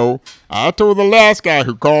need to know. I told the last guy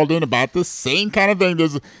who called in about the same kind of thing.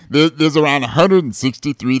 There's around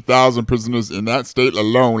 163,000 prisoners in that state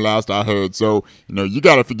alone, last I heard. So, you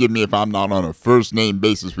got to forgive me if I'm not on a first-name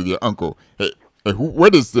basis with your uncle. Hey,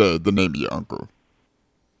 what is the name of your uncle?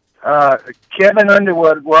 Kevin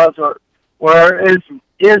Underwood was, or is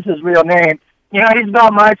his real name. He's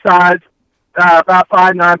about my size, about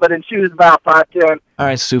 5'9", but in shoes about 5'10". All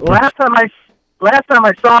right, super. Last time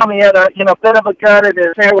I saw him, he had a bit of a gut, and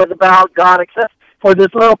his hair was about gone, except for this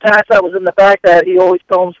little patch that was in the back that he always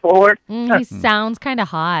combs forward. He sounds kind of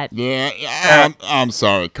hot. Yeah, I'm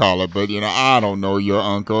sorry, caller, but I don't know your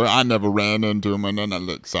uncle. I never ran into him, and then I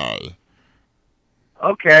look sorry.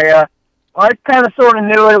 Okay, I kind of sort of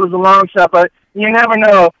knew it was a long shot, but you never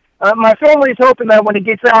know. My family's hoping that when he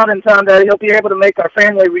gets out in town that he'll be able to make our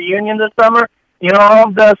family reunion this summer. All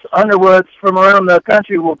of us Underwoods from around the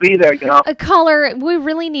country will be there, Caller, we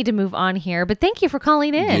really need to move on here, but thank you for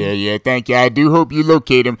calling in. Yeah, thank you. I do hope you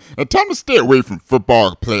locate him. And tell him to stay away from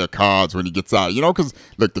football player cards when he gets out, because,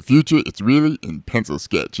 look, the future, it's really in pencil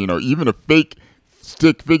sketch. Even a fake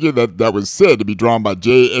stick figure that was said to be drawn by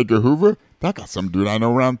J. Edgar Hoover, that got some dude I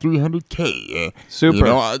know around $300K. Super.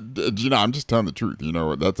 I'm just telling the truth.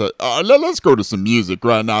 Let's go to some music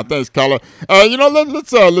right now. Thanks, caller.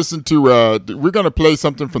 Let's listen to. We're gonna play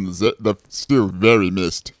something from the still very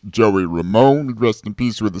missed Joey Ramone. Rest in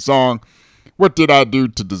peace, with the song "What Did I Do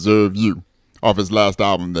to Deserve You" off his last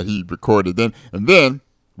album that he recorded. And then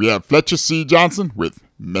we have Fletcher C. Johnson with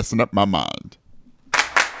 "Messing Up My Mind."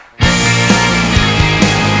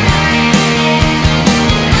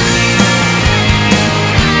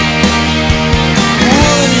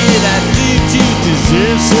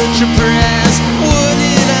 Deserve such a prize. What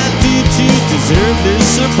did I do to deserve this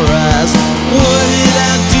surprise? What did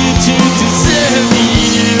I do to deserve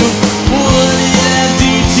you? What did I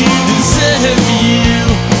do to deserve you?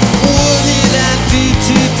 What did I do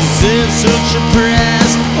to deserve such a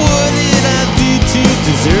prize? What did I do to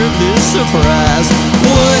deserve this surprise?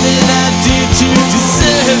 What did I do to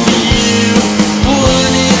deserve you? What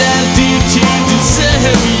did I do to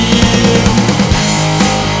deserve you?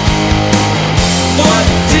 What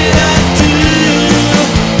did I do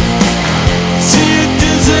to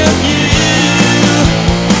deserve you?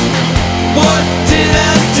 What did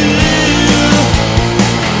I do?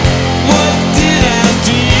 What did I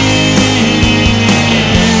do?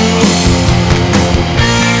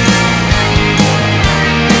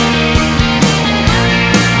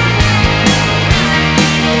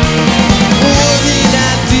 What did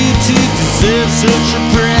I do to deserve such a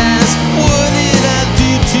prize? What did I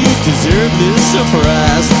do to deserve this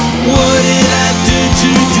surprise? What did I do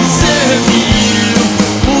to deserve you?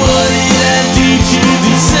 What did I do to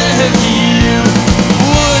deserve you?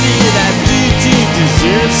 What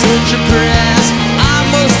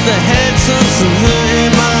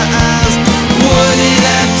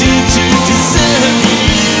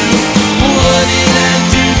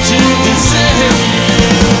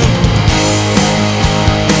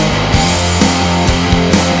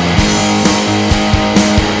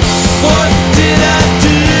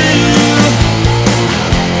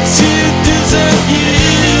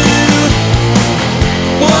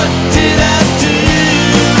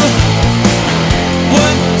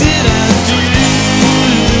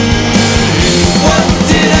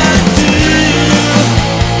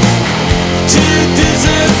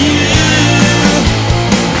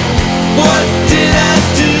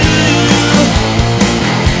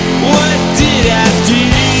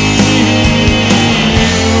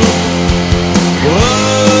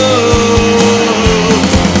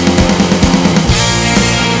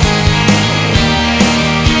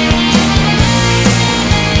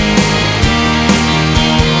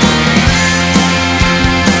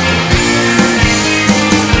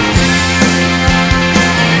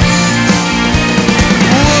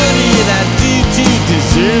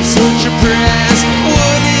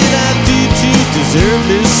deserve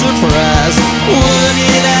this surprise? What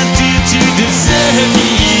did I do to deserve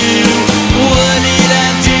you? What did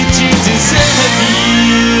I do to deserve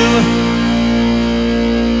you?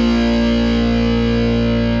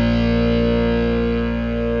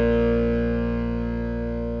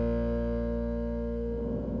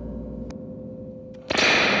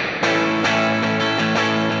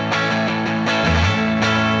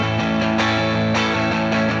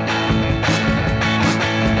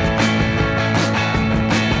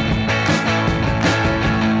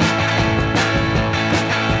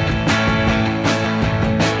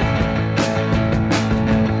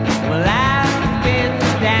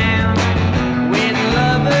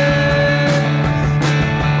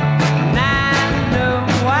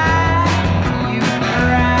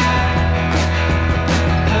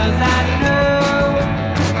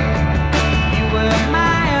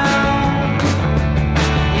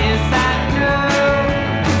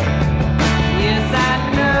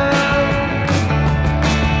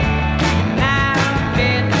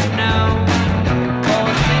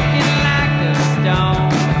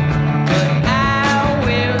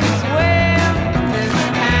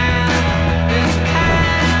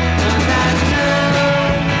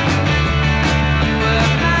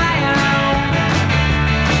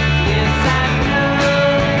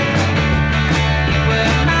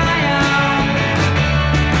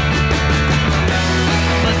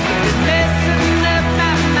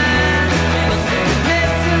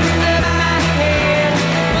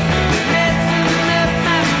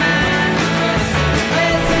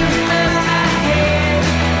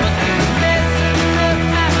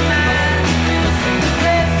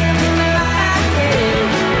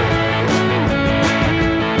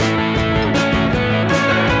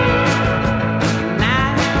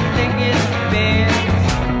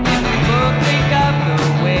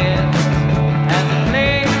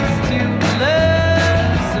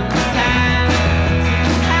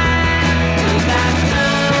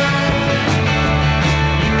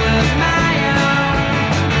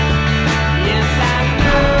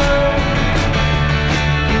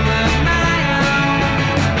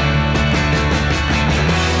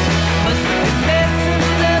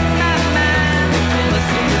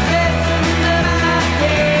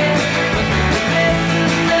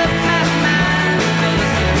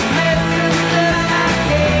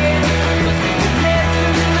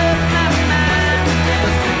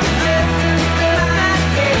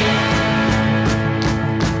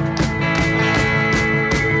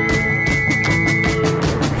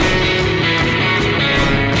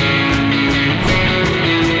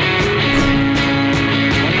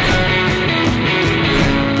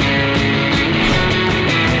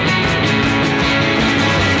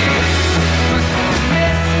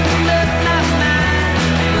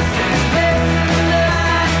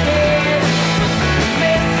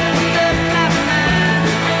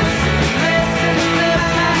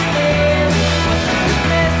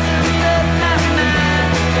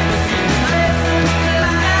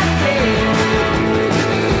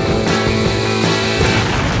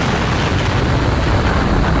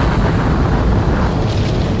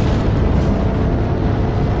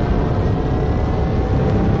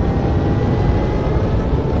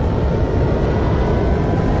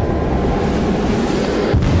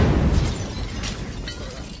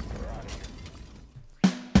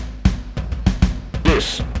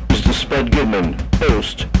 This is the Spud Goodman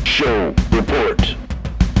post-show report.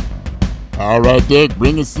 All right, Dick,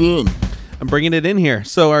 bring us in. I'm bringing it in here.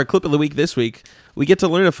 So our clip of the week this week, we get to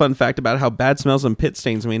learn a fun fact about how bad smells and pit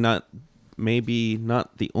stains may be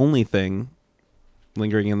not the only thing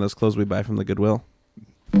lingering in those clothes we buy from the Goodwill.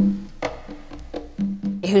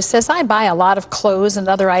 Who says, I buy a lot of clothes and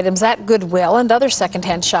other items at Goodwill and other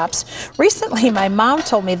secondhand shops. Recently, my mom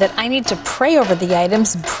told me that I need to pray over the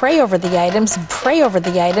items, pray over the items, pray over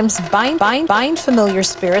the items, bind familiar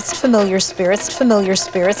spirits, familiar spirits, familiar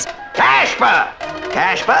spirits.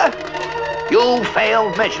 Casper, you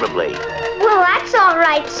failed miserably. Well, that's all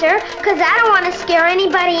right, sir, because I don't want to scare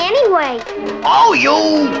anybody anyway. Oh,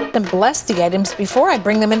 you! And bless the items before I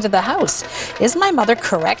bring them into the house. Is my mother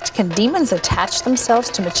correct? Can demons attach themselves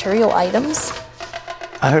to material items?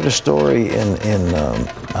 I heard a story in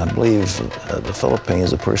I believe, the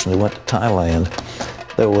Philippines, a person who went to Thailand.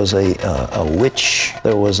 There was a witch.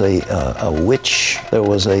 There was a witch. There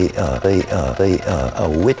was a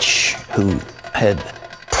witch who had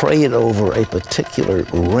prayed over a particular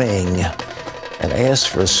ring and asked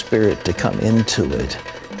for a spirit to come into it.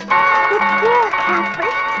 It's here,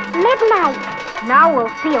 Casper. Midnight. Now we'll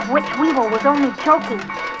see if Witch Weevil was only joking.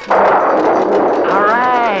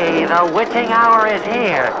 Hooray! The witching hour is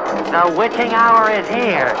here. The witching hour is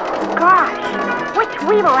here. Gosh, which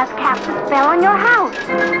weevil has cast a spell on your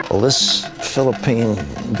house? Well, this Philippine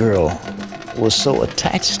girl was so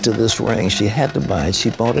attached to this ring, she had to buy it. She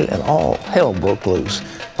bought it, and all hell broke loose.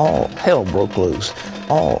 All hell broke loose.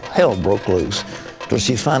 All hell broke loose. Till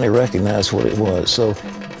she finally recognized what it was. So,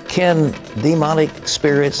 can demonic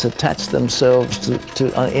spirits attach themselves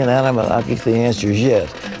to inanimate objects? The answer is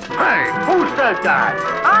yes. Hey, who said that?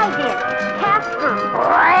 I did. Casper.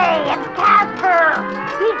 Ray, it's Casper.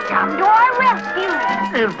 He's come to our rescue.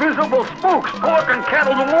 Invisible spooks talking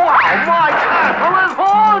kettle to war. My castle is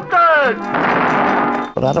haunted!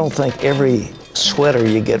 But I don't think every sweater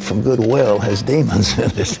you get from Goodwill has demons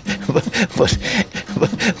in it.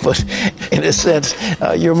 but in a sense,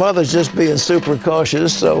 your mother's just being super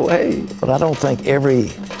cautious, so hey. But I don't think every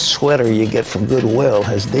sweater you get from Goodwill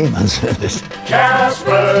has demons in it.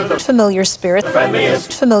 Casper, the Familiar spirit.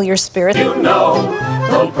 friendliest Familiar spirit. you know.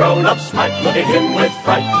 Though grown-ups might look at him with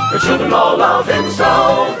fright, the children all love him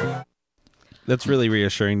so. That's really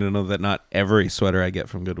reassuring to know that not every sweater I get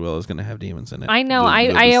from Goodwill is going to have demons in it. I know.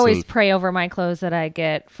 I always pray over my clothes that I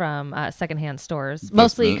get from secondhand stores,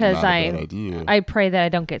 mostly because I pray that I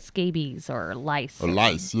don't get scabies or lice. Or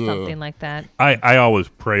lice, yeah. Something like that. I always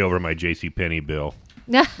pray over my JCPenney bill.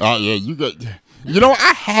 Oh, yeah, you got... You know,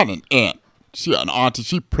 I had an aunt. She an auntie.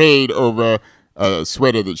 She prayed over a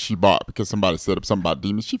sweater that she bought because somebody said up something about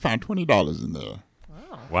demons. She found $20 in there.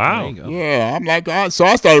 Wow. Yeah, I'm like, so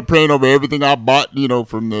I started praying over everything I bought,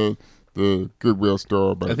 from the Goodwill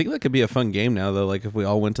store. But I think that could be a fun game now, though. Like if we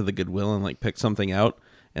all went to the Goodwill and like picked something out,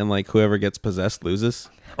 and like whoever gets possessed loses.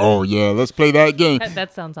 Oh yeah, let's play that game.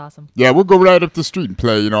 That sounds awesome. Yeah, we'll go right up the street and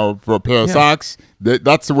play. For a pair of socks.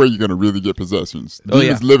 That's the way you're gonna really get possessions.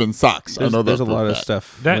 Demons live in socks. I know there's a lot of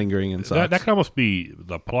stuff lingering in socks. That can almost be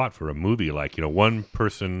the plot for a movie. Like one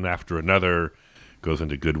person after another goes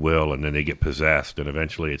into Goodwill and then they get possessed, and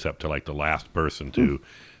eventually it's up to like the last person to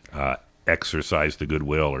exercise the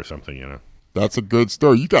goodwill or something. That's a good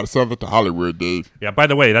story. You got to sell that to Hollywood, Dave. Yeah, by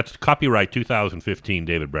the way, that's copyright 2015,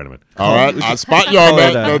 David Brenneman. All right, I spot you on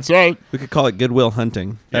that. That's right. We could call it Goodwill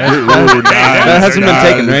Hunting. Yeah. That hasn't been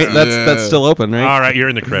taken, right? That's still open, right? All right, you're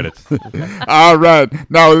in the credits. All right.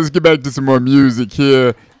 Now, let's get back to some more music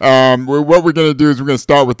here. What we're going to do is we're going to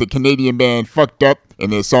start with the Canadian band Fucked Up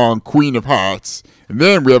and their song Queen of Hearts. And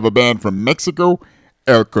then we have a band from Mexico,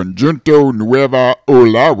 El Conjunto Nueva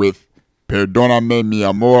Ola, with Perdóname mi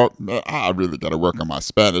amor. I really got to work on my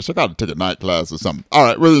Spanish. I got to take a night class or something. All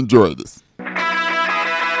right, we'll enjoy this.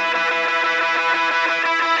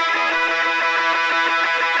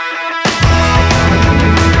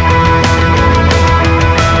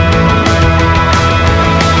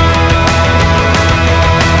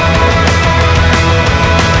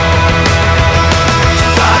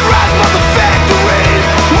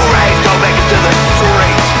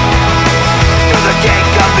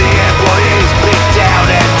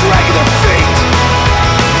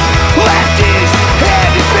 Left his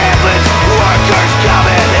hand in pamphlets.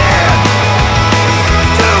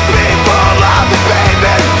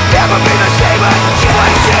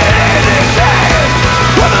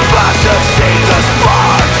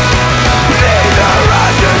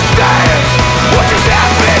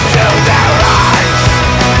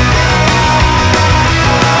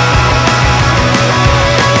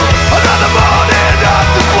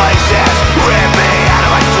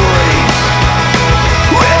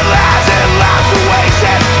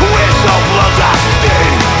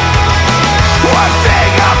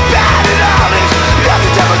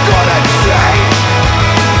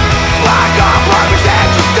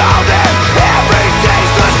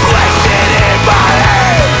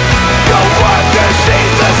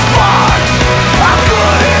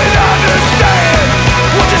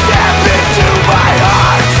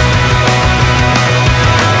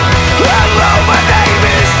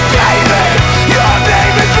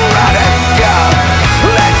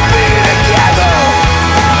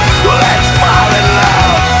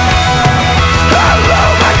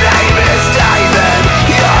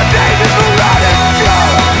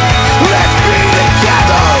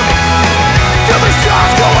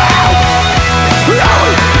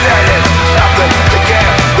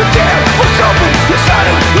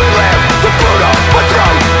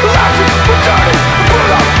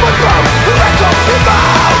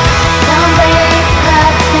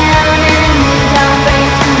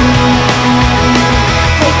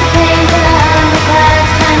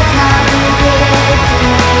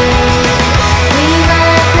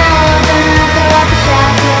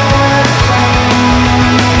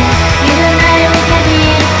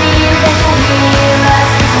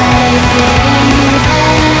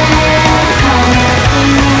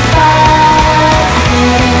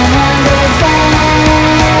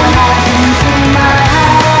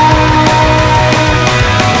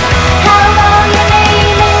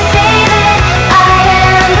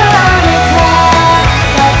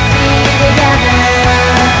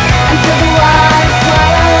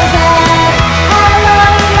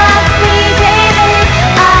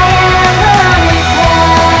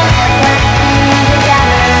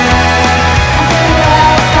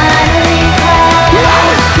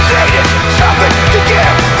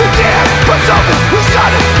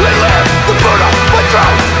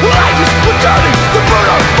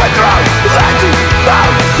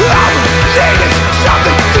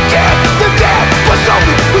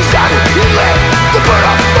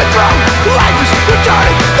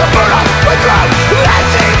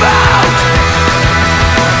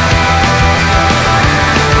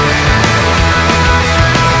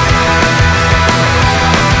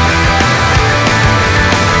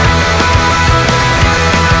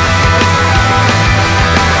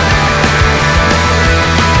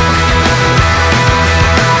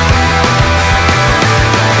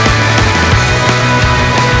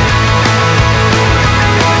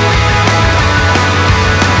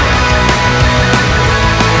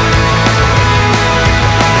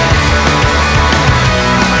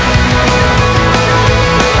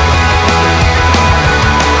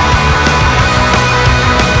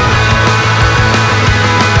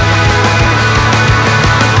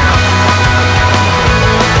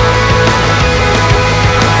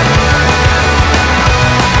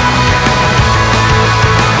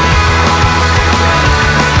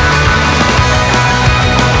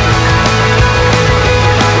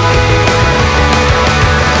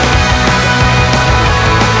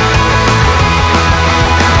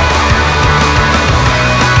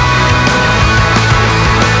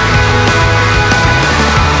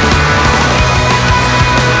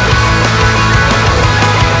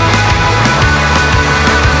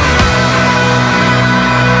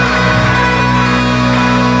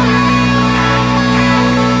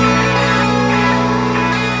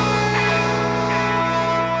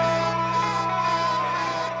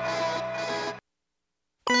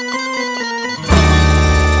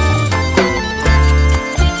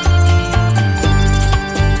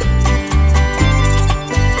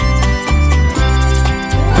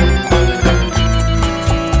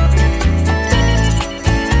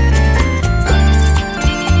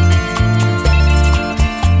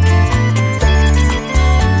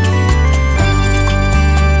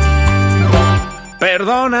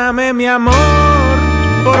 Perdóname, mi amor,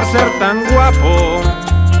 por ser tan guapo.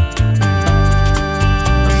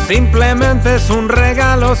 Simplemente es un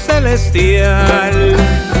regalo celestial.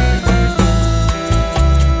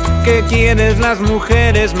 Que quienes las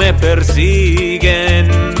mujeres me persiguen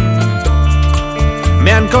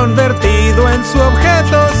me han convertido en su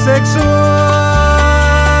objeto sexual.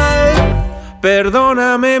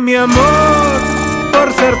 Perdóname, mi amor,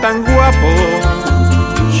 por ser tan guapo.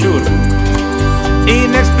 Sure.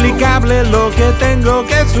 Inexplicable lo que tengo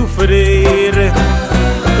que sufrir.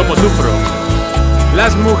 ¿Cómo sufro?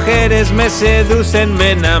 Las mujeres me seducen,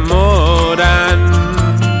 me enamoran.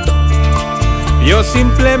 Yo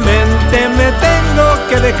simplemente me tengo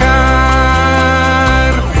que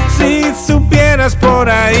dejar. Si supieras por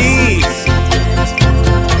ahí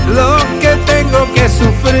lo que tengo que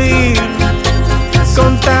sufrir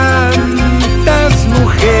con tantas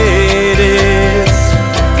mujeres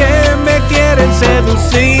que me quieren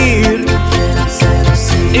seducir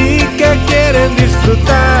y que quieren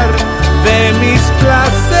disfrutar de mis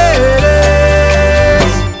placeres.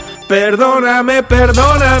 Perdóname,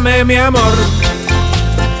 perdóname, mi amor.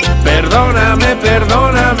 Perdóname,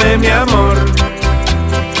 perdóname, mi amor.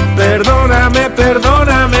 Perdóname,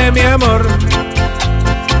 perdóname, mi amor.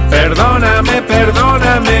 Perdóname,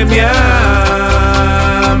 perdóname, mi amor.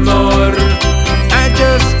 I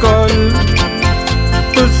just called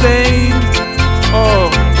to say, oh,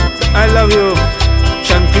 I love you,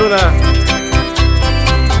 chancluda.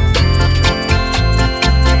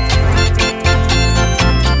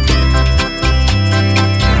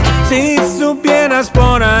 Si supieras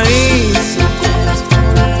por ahí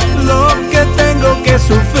lo que tengo que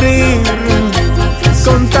sufrir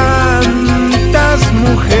con tantas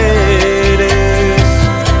mujeres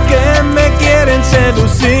que me quieren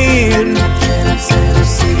seducir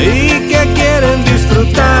y que quieren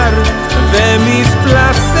disfrutar de mis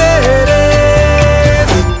placeres.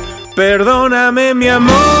 Perdóname, mi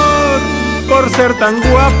amor, por ser tan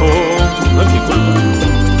guapo. No es mi culpa.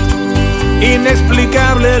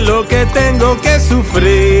 Inexplicable lo que tengo que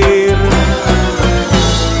sufrir.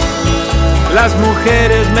 Las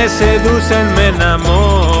mujeres me seducen, me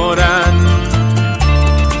enamoran.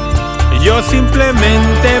 Yo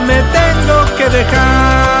simplemente me tengo que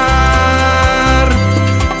dejar.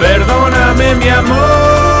 Perdóname, mi amor.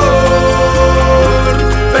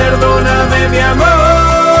 Perdóname, mi amor.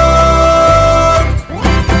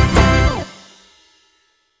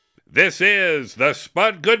 This is the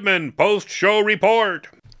Spud Goodman post-show report.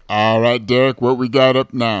 All right, Derek, what we got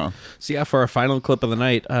up now? So yeah, for our final clip of the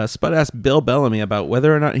night, Spud asked Bill Bellamy about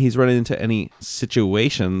whether or not he's run into any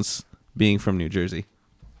situations being from New Jersey.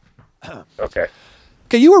 Okay.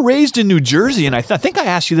 Okay, you were raised in New Jersey, and I think I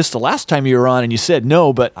asked you this the last time you were on, and you said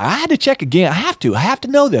no, but I had to check again. I have to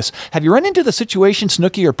know this. Have you run into the situation,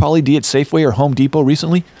 Snooki or Pauly D at Safeway or Home Depot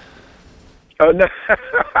recently? Oh, no.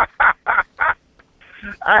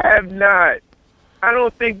 I have not. I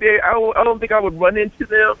don't think I don't think I would run into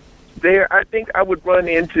them there. I think I would run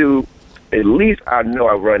into, at least I know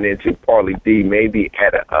I run into Pauly D maybe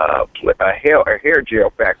at a hair gel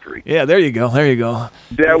factory. Yeah, there you go. There you go.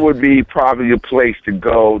 That would be probably a place to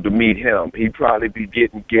go to meet him. He'd probably be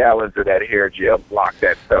getting gallons of that hair gel, lock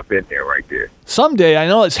that stuff in there right there. Someday, I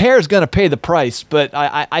know his hair is going to pay the price, but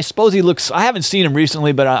I suppose he looks, I haven't seen him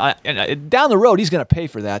recently, but down the road, he's going to pay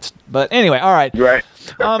for that. But anyway, all right. Right.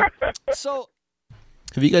 So,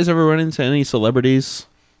 have you guys ever run into any celebrities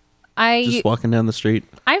just walking down the street?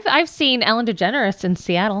 I've seen Ellen DeGeneres in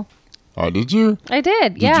Seattle. Oh, did you? I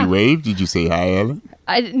did, yeah. Did you wave? Did you say hi, Ellen?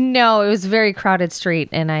 No, it was a very crowded street,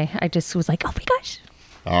 and I just was like, oh my gosh.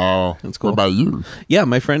 Oh, that's cool. What about you? Yeah,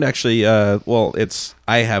 my friend actually, I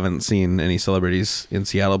haven't seen any celebrities in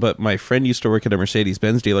Seattle, but my friend used to work at a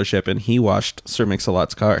Mercedes-Benz dealership, and he washed Sir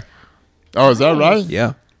Mix-a-Lot's car. Oh, is that right?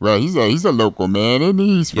 Yeah. Well, he's a local man, isn't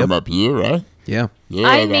he? He's from up here, right? Yeah.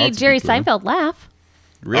 I made Jerry Seinfeld laugh.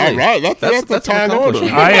 Really? All right, that's a tall order.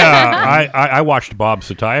 I watched Bob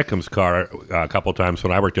Satiakum's car a couple times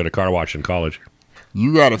when I worked at a car wash in college.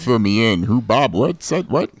 You got to fill me in. Who, Bob? What?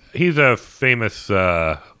 He's a famous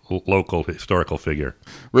local historical figure.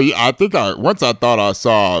 Well, I think once I thought I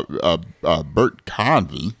saw Bert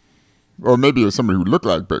Convy, or maybe it was somebody who looked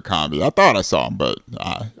like Bert Convy. I thought I saw him, but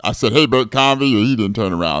I said, "Hey, Bert Convy," and he didn't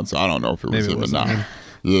turn around, so I don't know if it was him or not.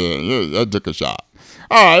 Yeah, that took a shot.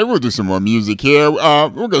 All right, we'll do some more music here. We're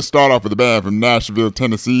going to start off with a band from Nashville,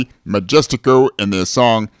 Tennessee, Majestico, and their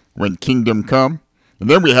song, When Kingdom Come. And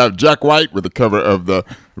then we have Jack White with a cover of the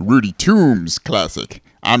Rudy Toombs classic,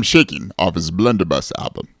 I'm Shaking, off his Blunderbuss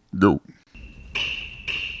album. Go.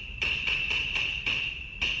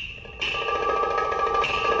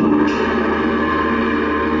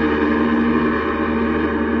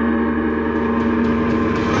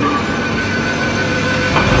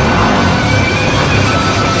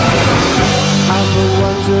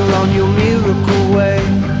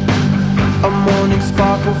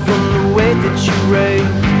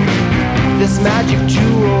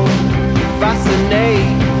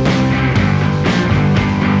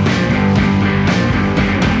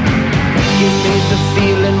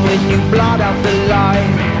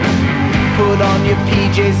 your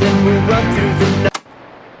PJs and we'll run through the night.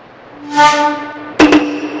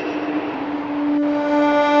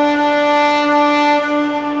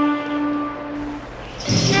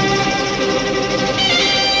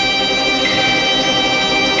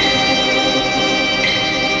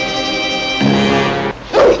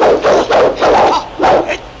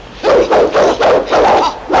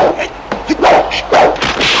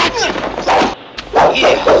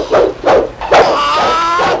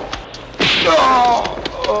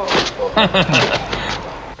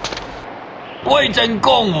威震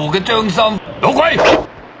江湖嘅張心，老鬼，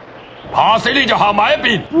怕死你就行埋一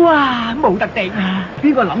邊。哇，冇得頂啊！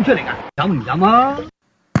邊個諗出嚟啊？飲唔飲啊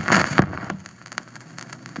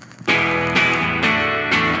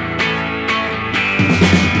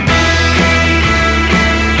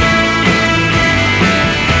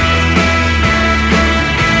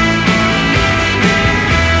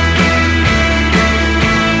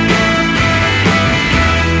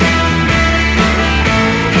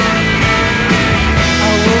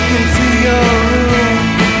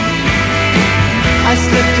？I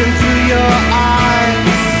slipped in through your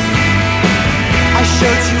eyes. I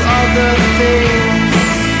showed you all the things,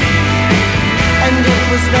 and it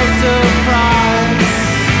was no surprise.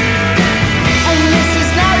 And this is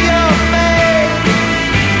now your fate.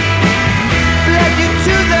 Led you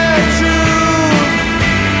to the truth.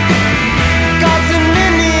 Gods in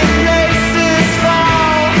many places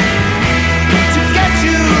fall to get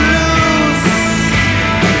you loose.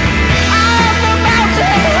 I am the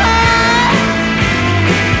mountain high.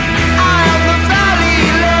 I am the valley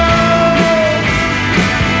low.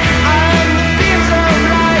 I am the beams of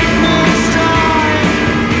lightning strike.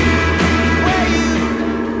 Where you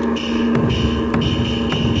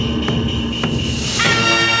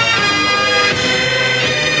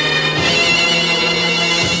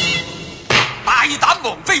大膽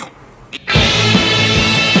黃飛鴻。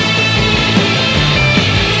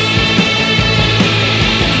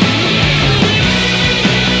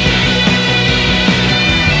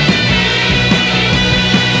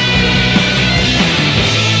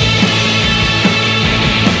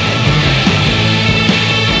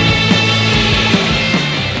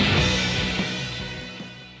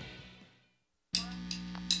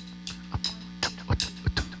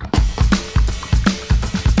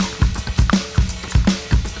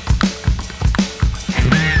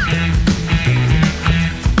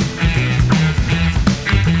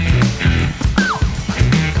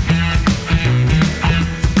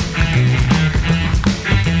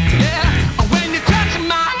When you touch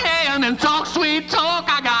my hand and talk sweet talk,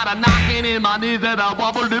 I got a knocking in my knees and a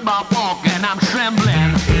wobble in my walk, and I'm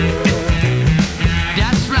trembling.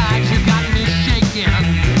 That's right, you got me shaking.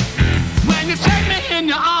 When you take me in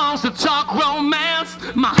your arms to talk romance,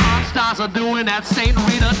 my heart starts a doing that Saint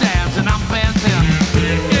Rita dance, and I'm dancing.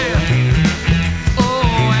 Yeah.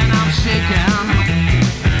 Oh, and I'm shaking.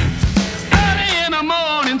 Early in the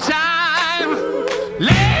morning time,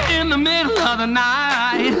 late in the middle of the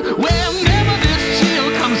night, whenever this chill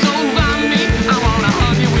comes over me, I wanna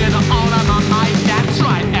hug you with all of my might. That's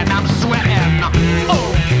right, and I'm sweating.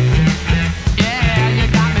 Oh, yeah, you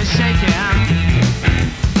got me shaking.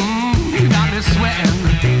 You got me sweating.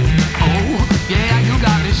 Oh, yeah, you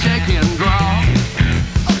got me shaking, girl.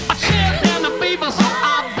 A chill in the fever, so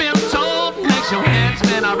I've been told, makes your head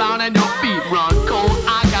spin around and your feet run cold.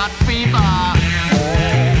 I got fever.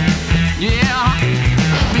 Yeah,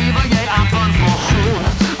 fever, yeah, I'm on for sure.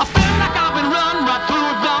 I feel like I've been run right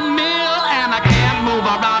through the mill, and I can't move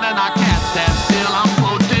around and I can't stand still. I'm so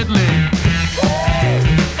diddly.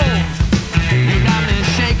 You got me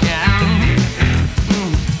shaking.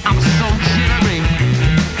 I'm so jittery.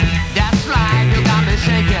 That's right, you got me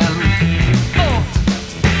shaking.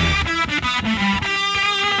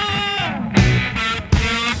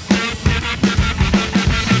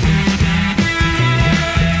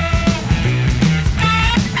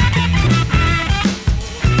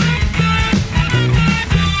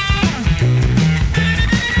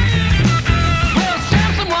 Well,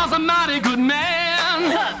 Samson was a mighty good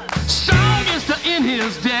man, strongest in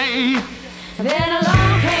his day. Then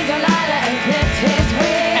along came Delilah and clipped his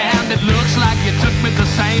wig. And it looks like you took me the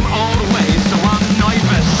same old way, so I'm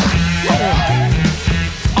nervous.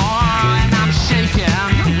 Oh, and I'm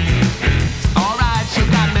shaking. All right, you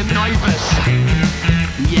got me nervous.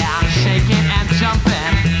 Yeah, I'm shaking and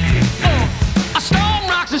jumping. A storm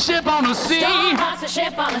rocks the ship on the sea. Storm rocks the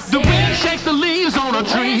ship on the sea. The wind shakes the leaves on a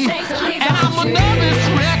tree. shakes the leaves And on I'm the a tree. nervous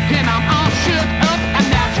wreck and I'm all shook up. And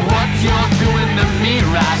that's what you're doing to me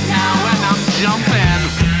right now. And I'm jumping.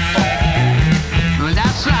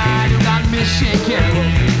 That's right, you got me shaking.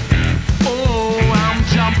 Oh, I'm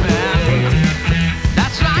jumping.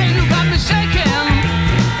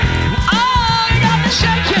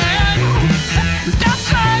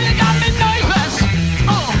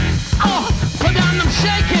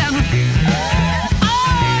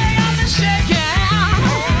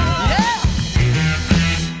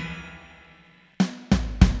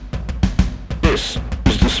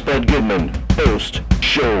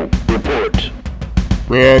 Post-show report.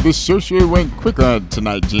 Well, this show sure went quicker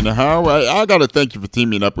tonight, Gina. How I got to thank you for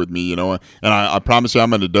teaming up with me, and I promise you I'm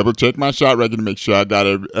going to double check my shot record to make sure I got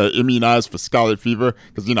immunized for scarlet fever,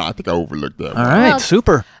 because, I think I overlooked that. All right,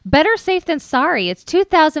 super. Better safe than sorry. It's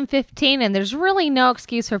 2015, and there's really no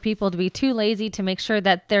excuse for people to be too lazy to make sure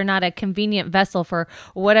that they're not a convenient vessel for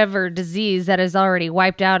whatever disease that is already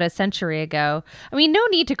wiped out a century ago. I mean, no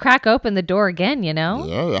need to crack open the door again,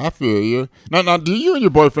 Yeah, I feel you. Now, do you and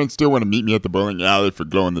your boyfriend still want to meet me at the bowling alley for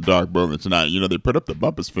glow-in-the-dark bowling tonight? They put up the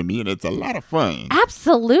bumpers for me, and it's a lot of fun.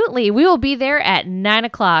 Absolutely. We will be there at 9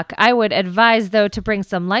 o'clock. I would advise, though, to bring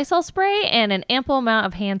some Lysol spray and an ample amount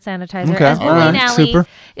of hand sanitizer, as bowling alley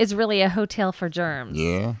is really a hotel for germs.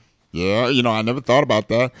 Yeah. Yeah, I never thought about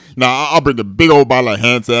that. Now, I'll bring a big old bottle of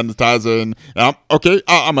hand sanitizer. And I'm going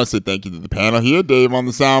to say thank you to the panel here. Dave on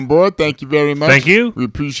the soundboard, thank you very much. Thank you. We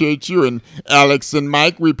appreciate you. And Alex and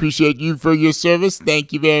Mike, we appreciate you for your service.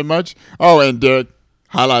 Thank you very much. Oh, and Derek,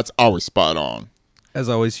 highlights always spot on. As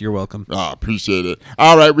always, you're welcome. Oh, appreciate it.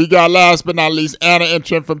 All right, we got last but not least Anna and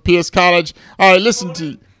Trent from Pierce College. All right, listen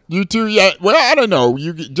to you two. Yeah, well, I don't know.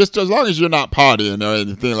 You just as long as you're not partying or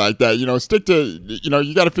anything like that, stick to.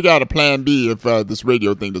 You got to figure out a plan B if this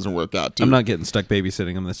radio thing doesn't work out too. I'm not getting stuck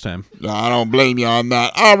babysitting them this time. No, I don't blame you on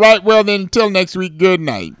that. All right, well then, until next week. Good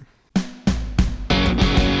night.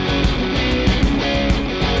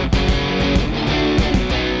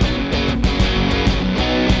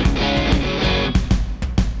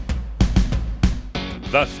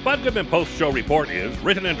 The Spud Goodman Post-Show Report is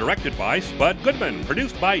written and directed by Spud Goodman,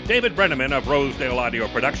 produced by David Brenneman of Rosedale Audio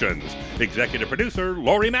Productions, executive producer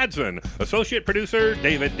Lori Madsen, associate producer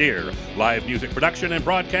David Deere, live music production and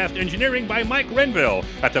broadcast engineering by Mike Renville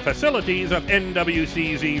at the facilities of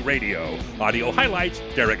NWCZ Radio, audio highlights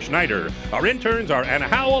Derek Schneider. Our interns are Anna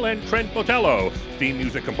Howell and Trent Botello. Theme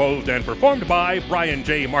music composed and performed by Brian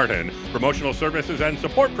J. Martin. Promotional services and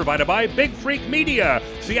support provided by Big Freak Media,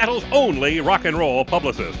 Seattle's only rock and roll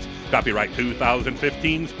publicist. Copyright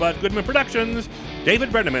 2015 Spud Goodman Productions. David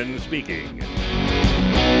Brenneman speaking.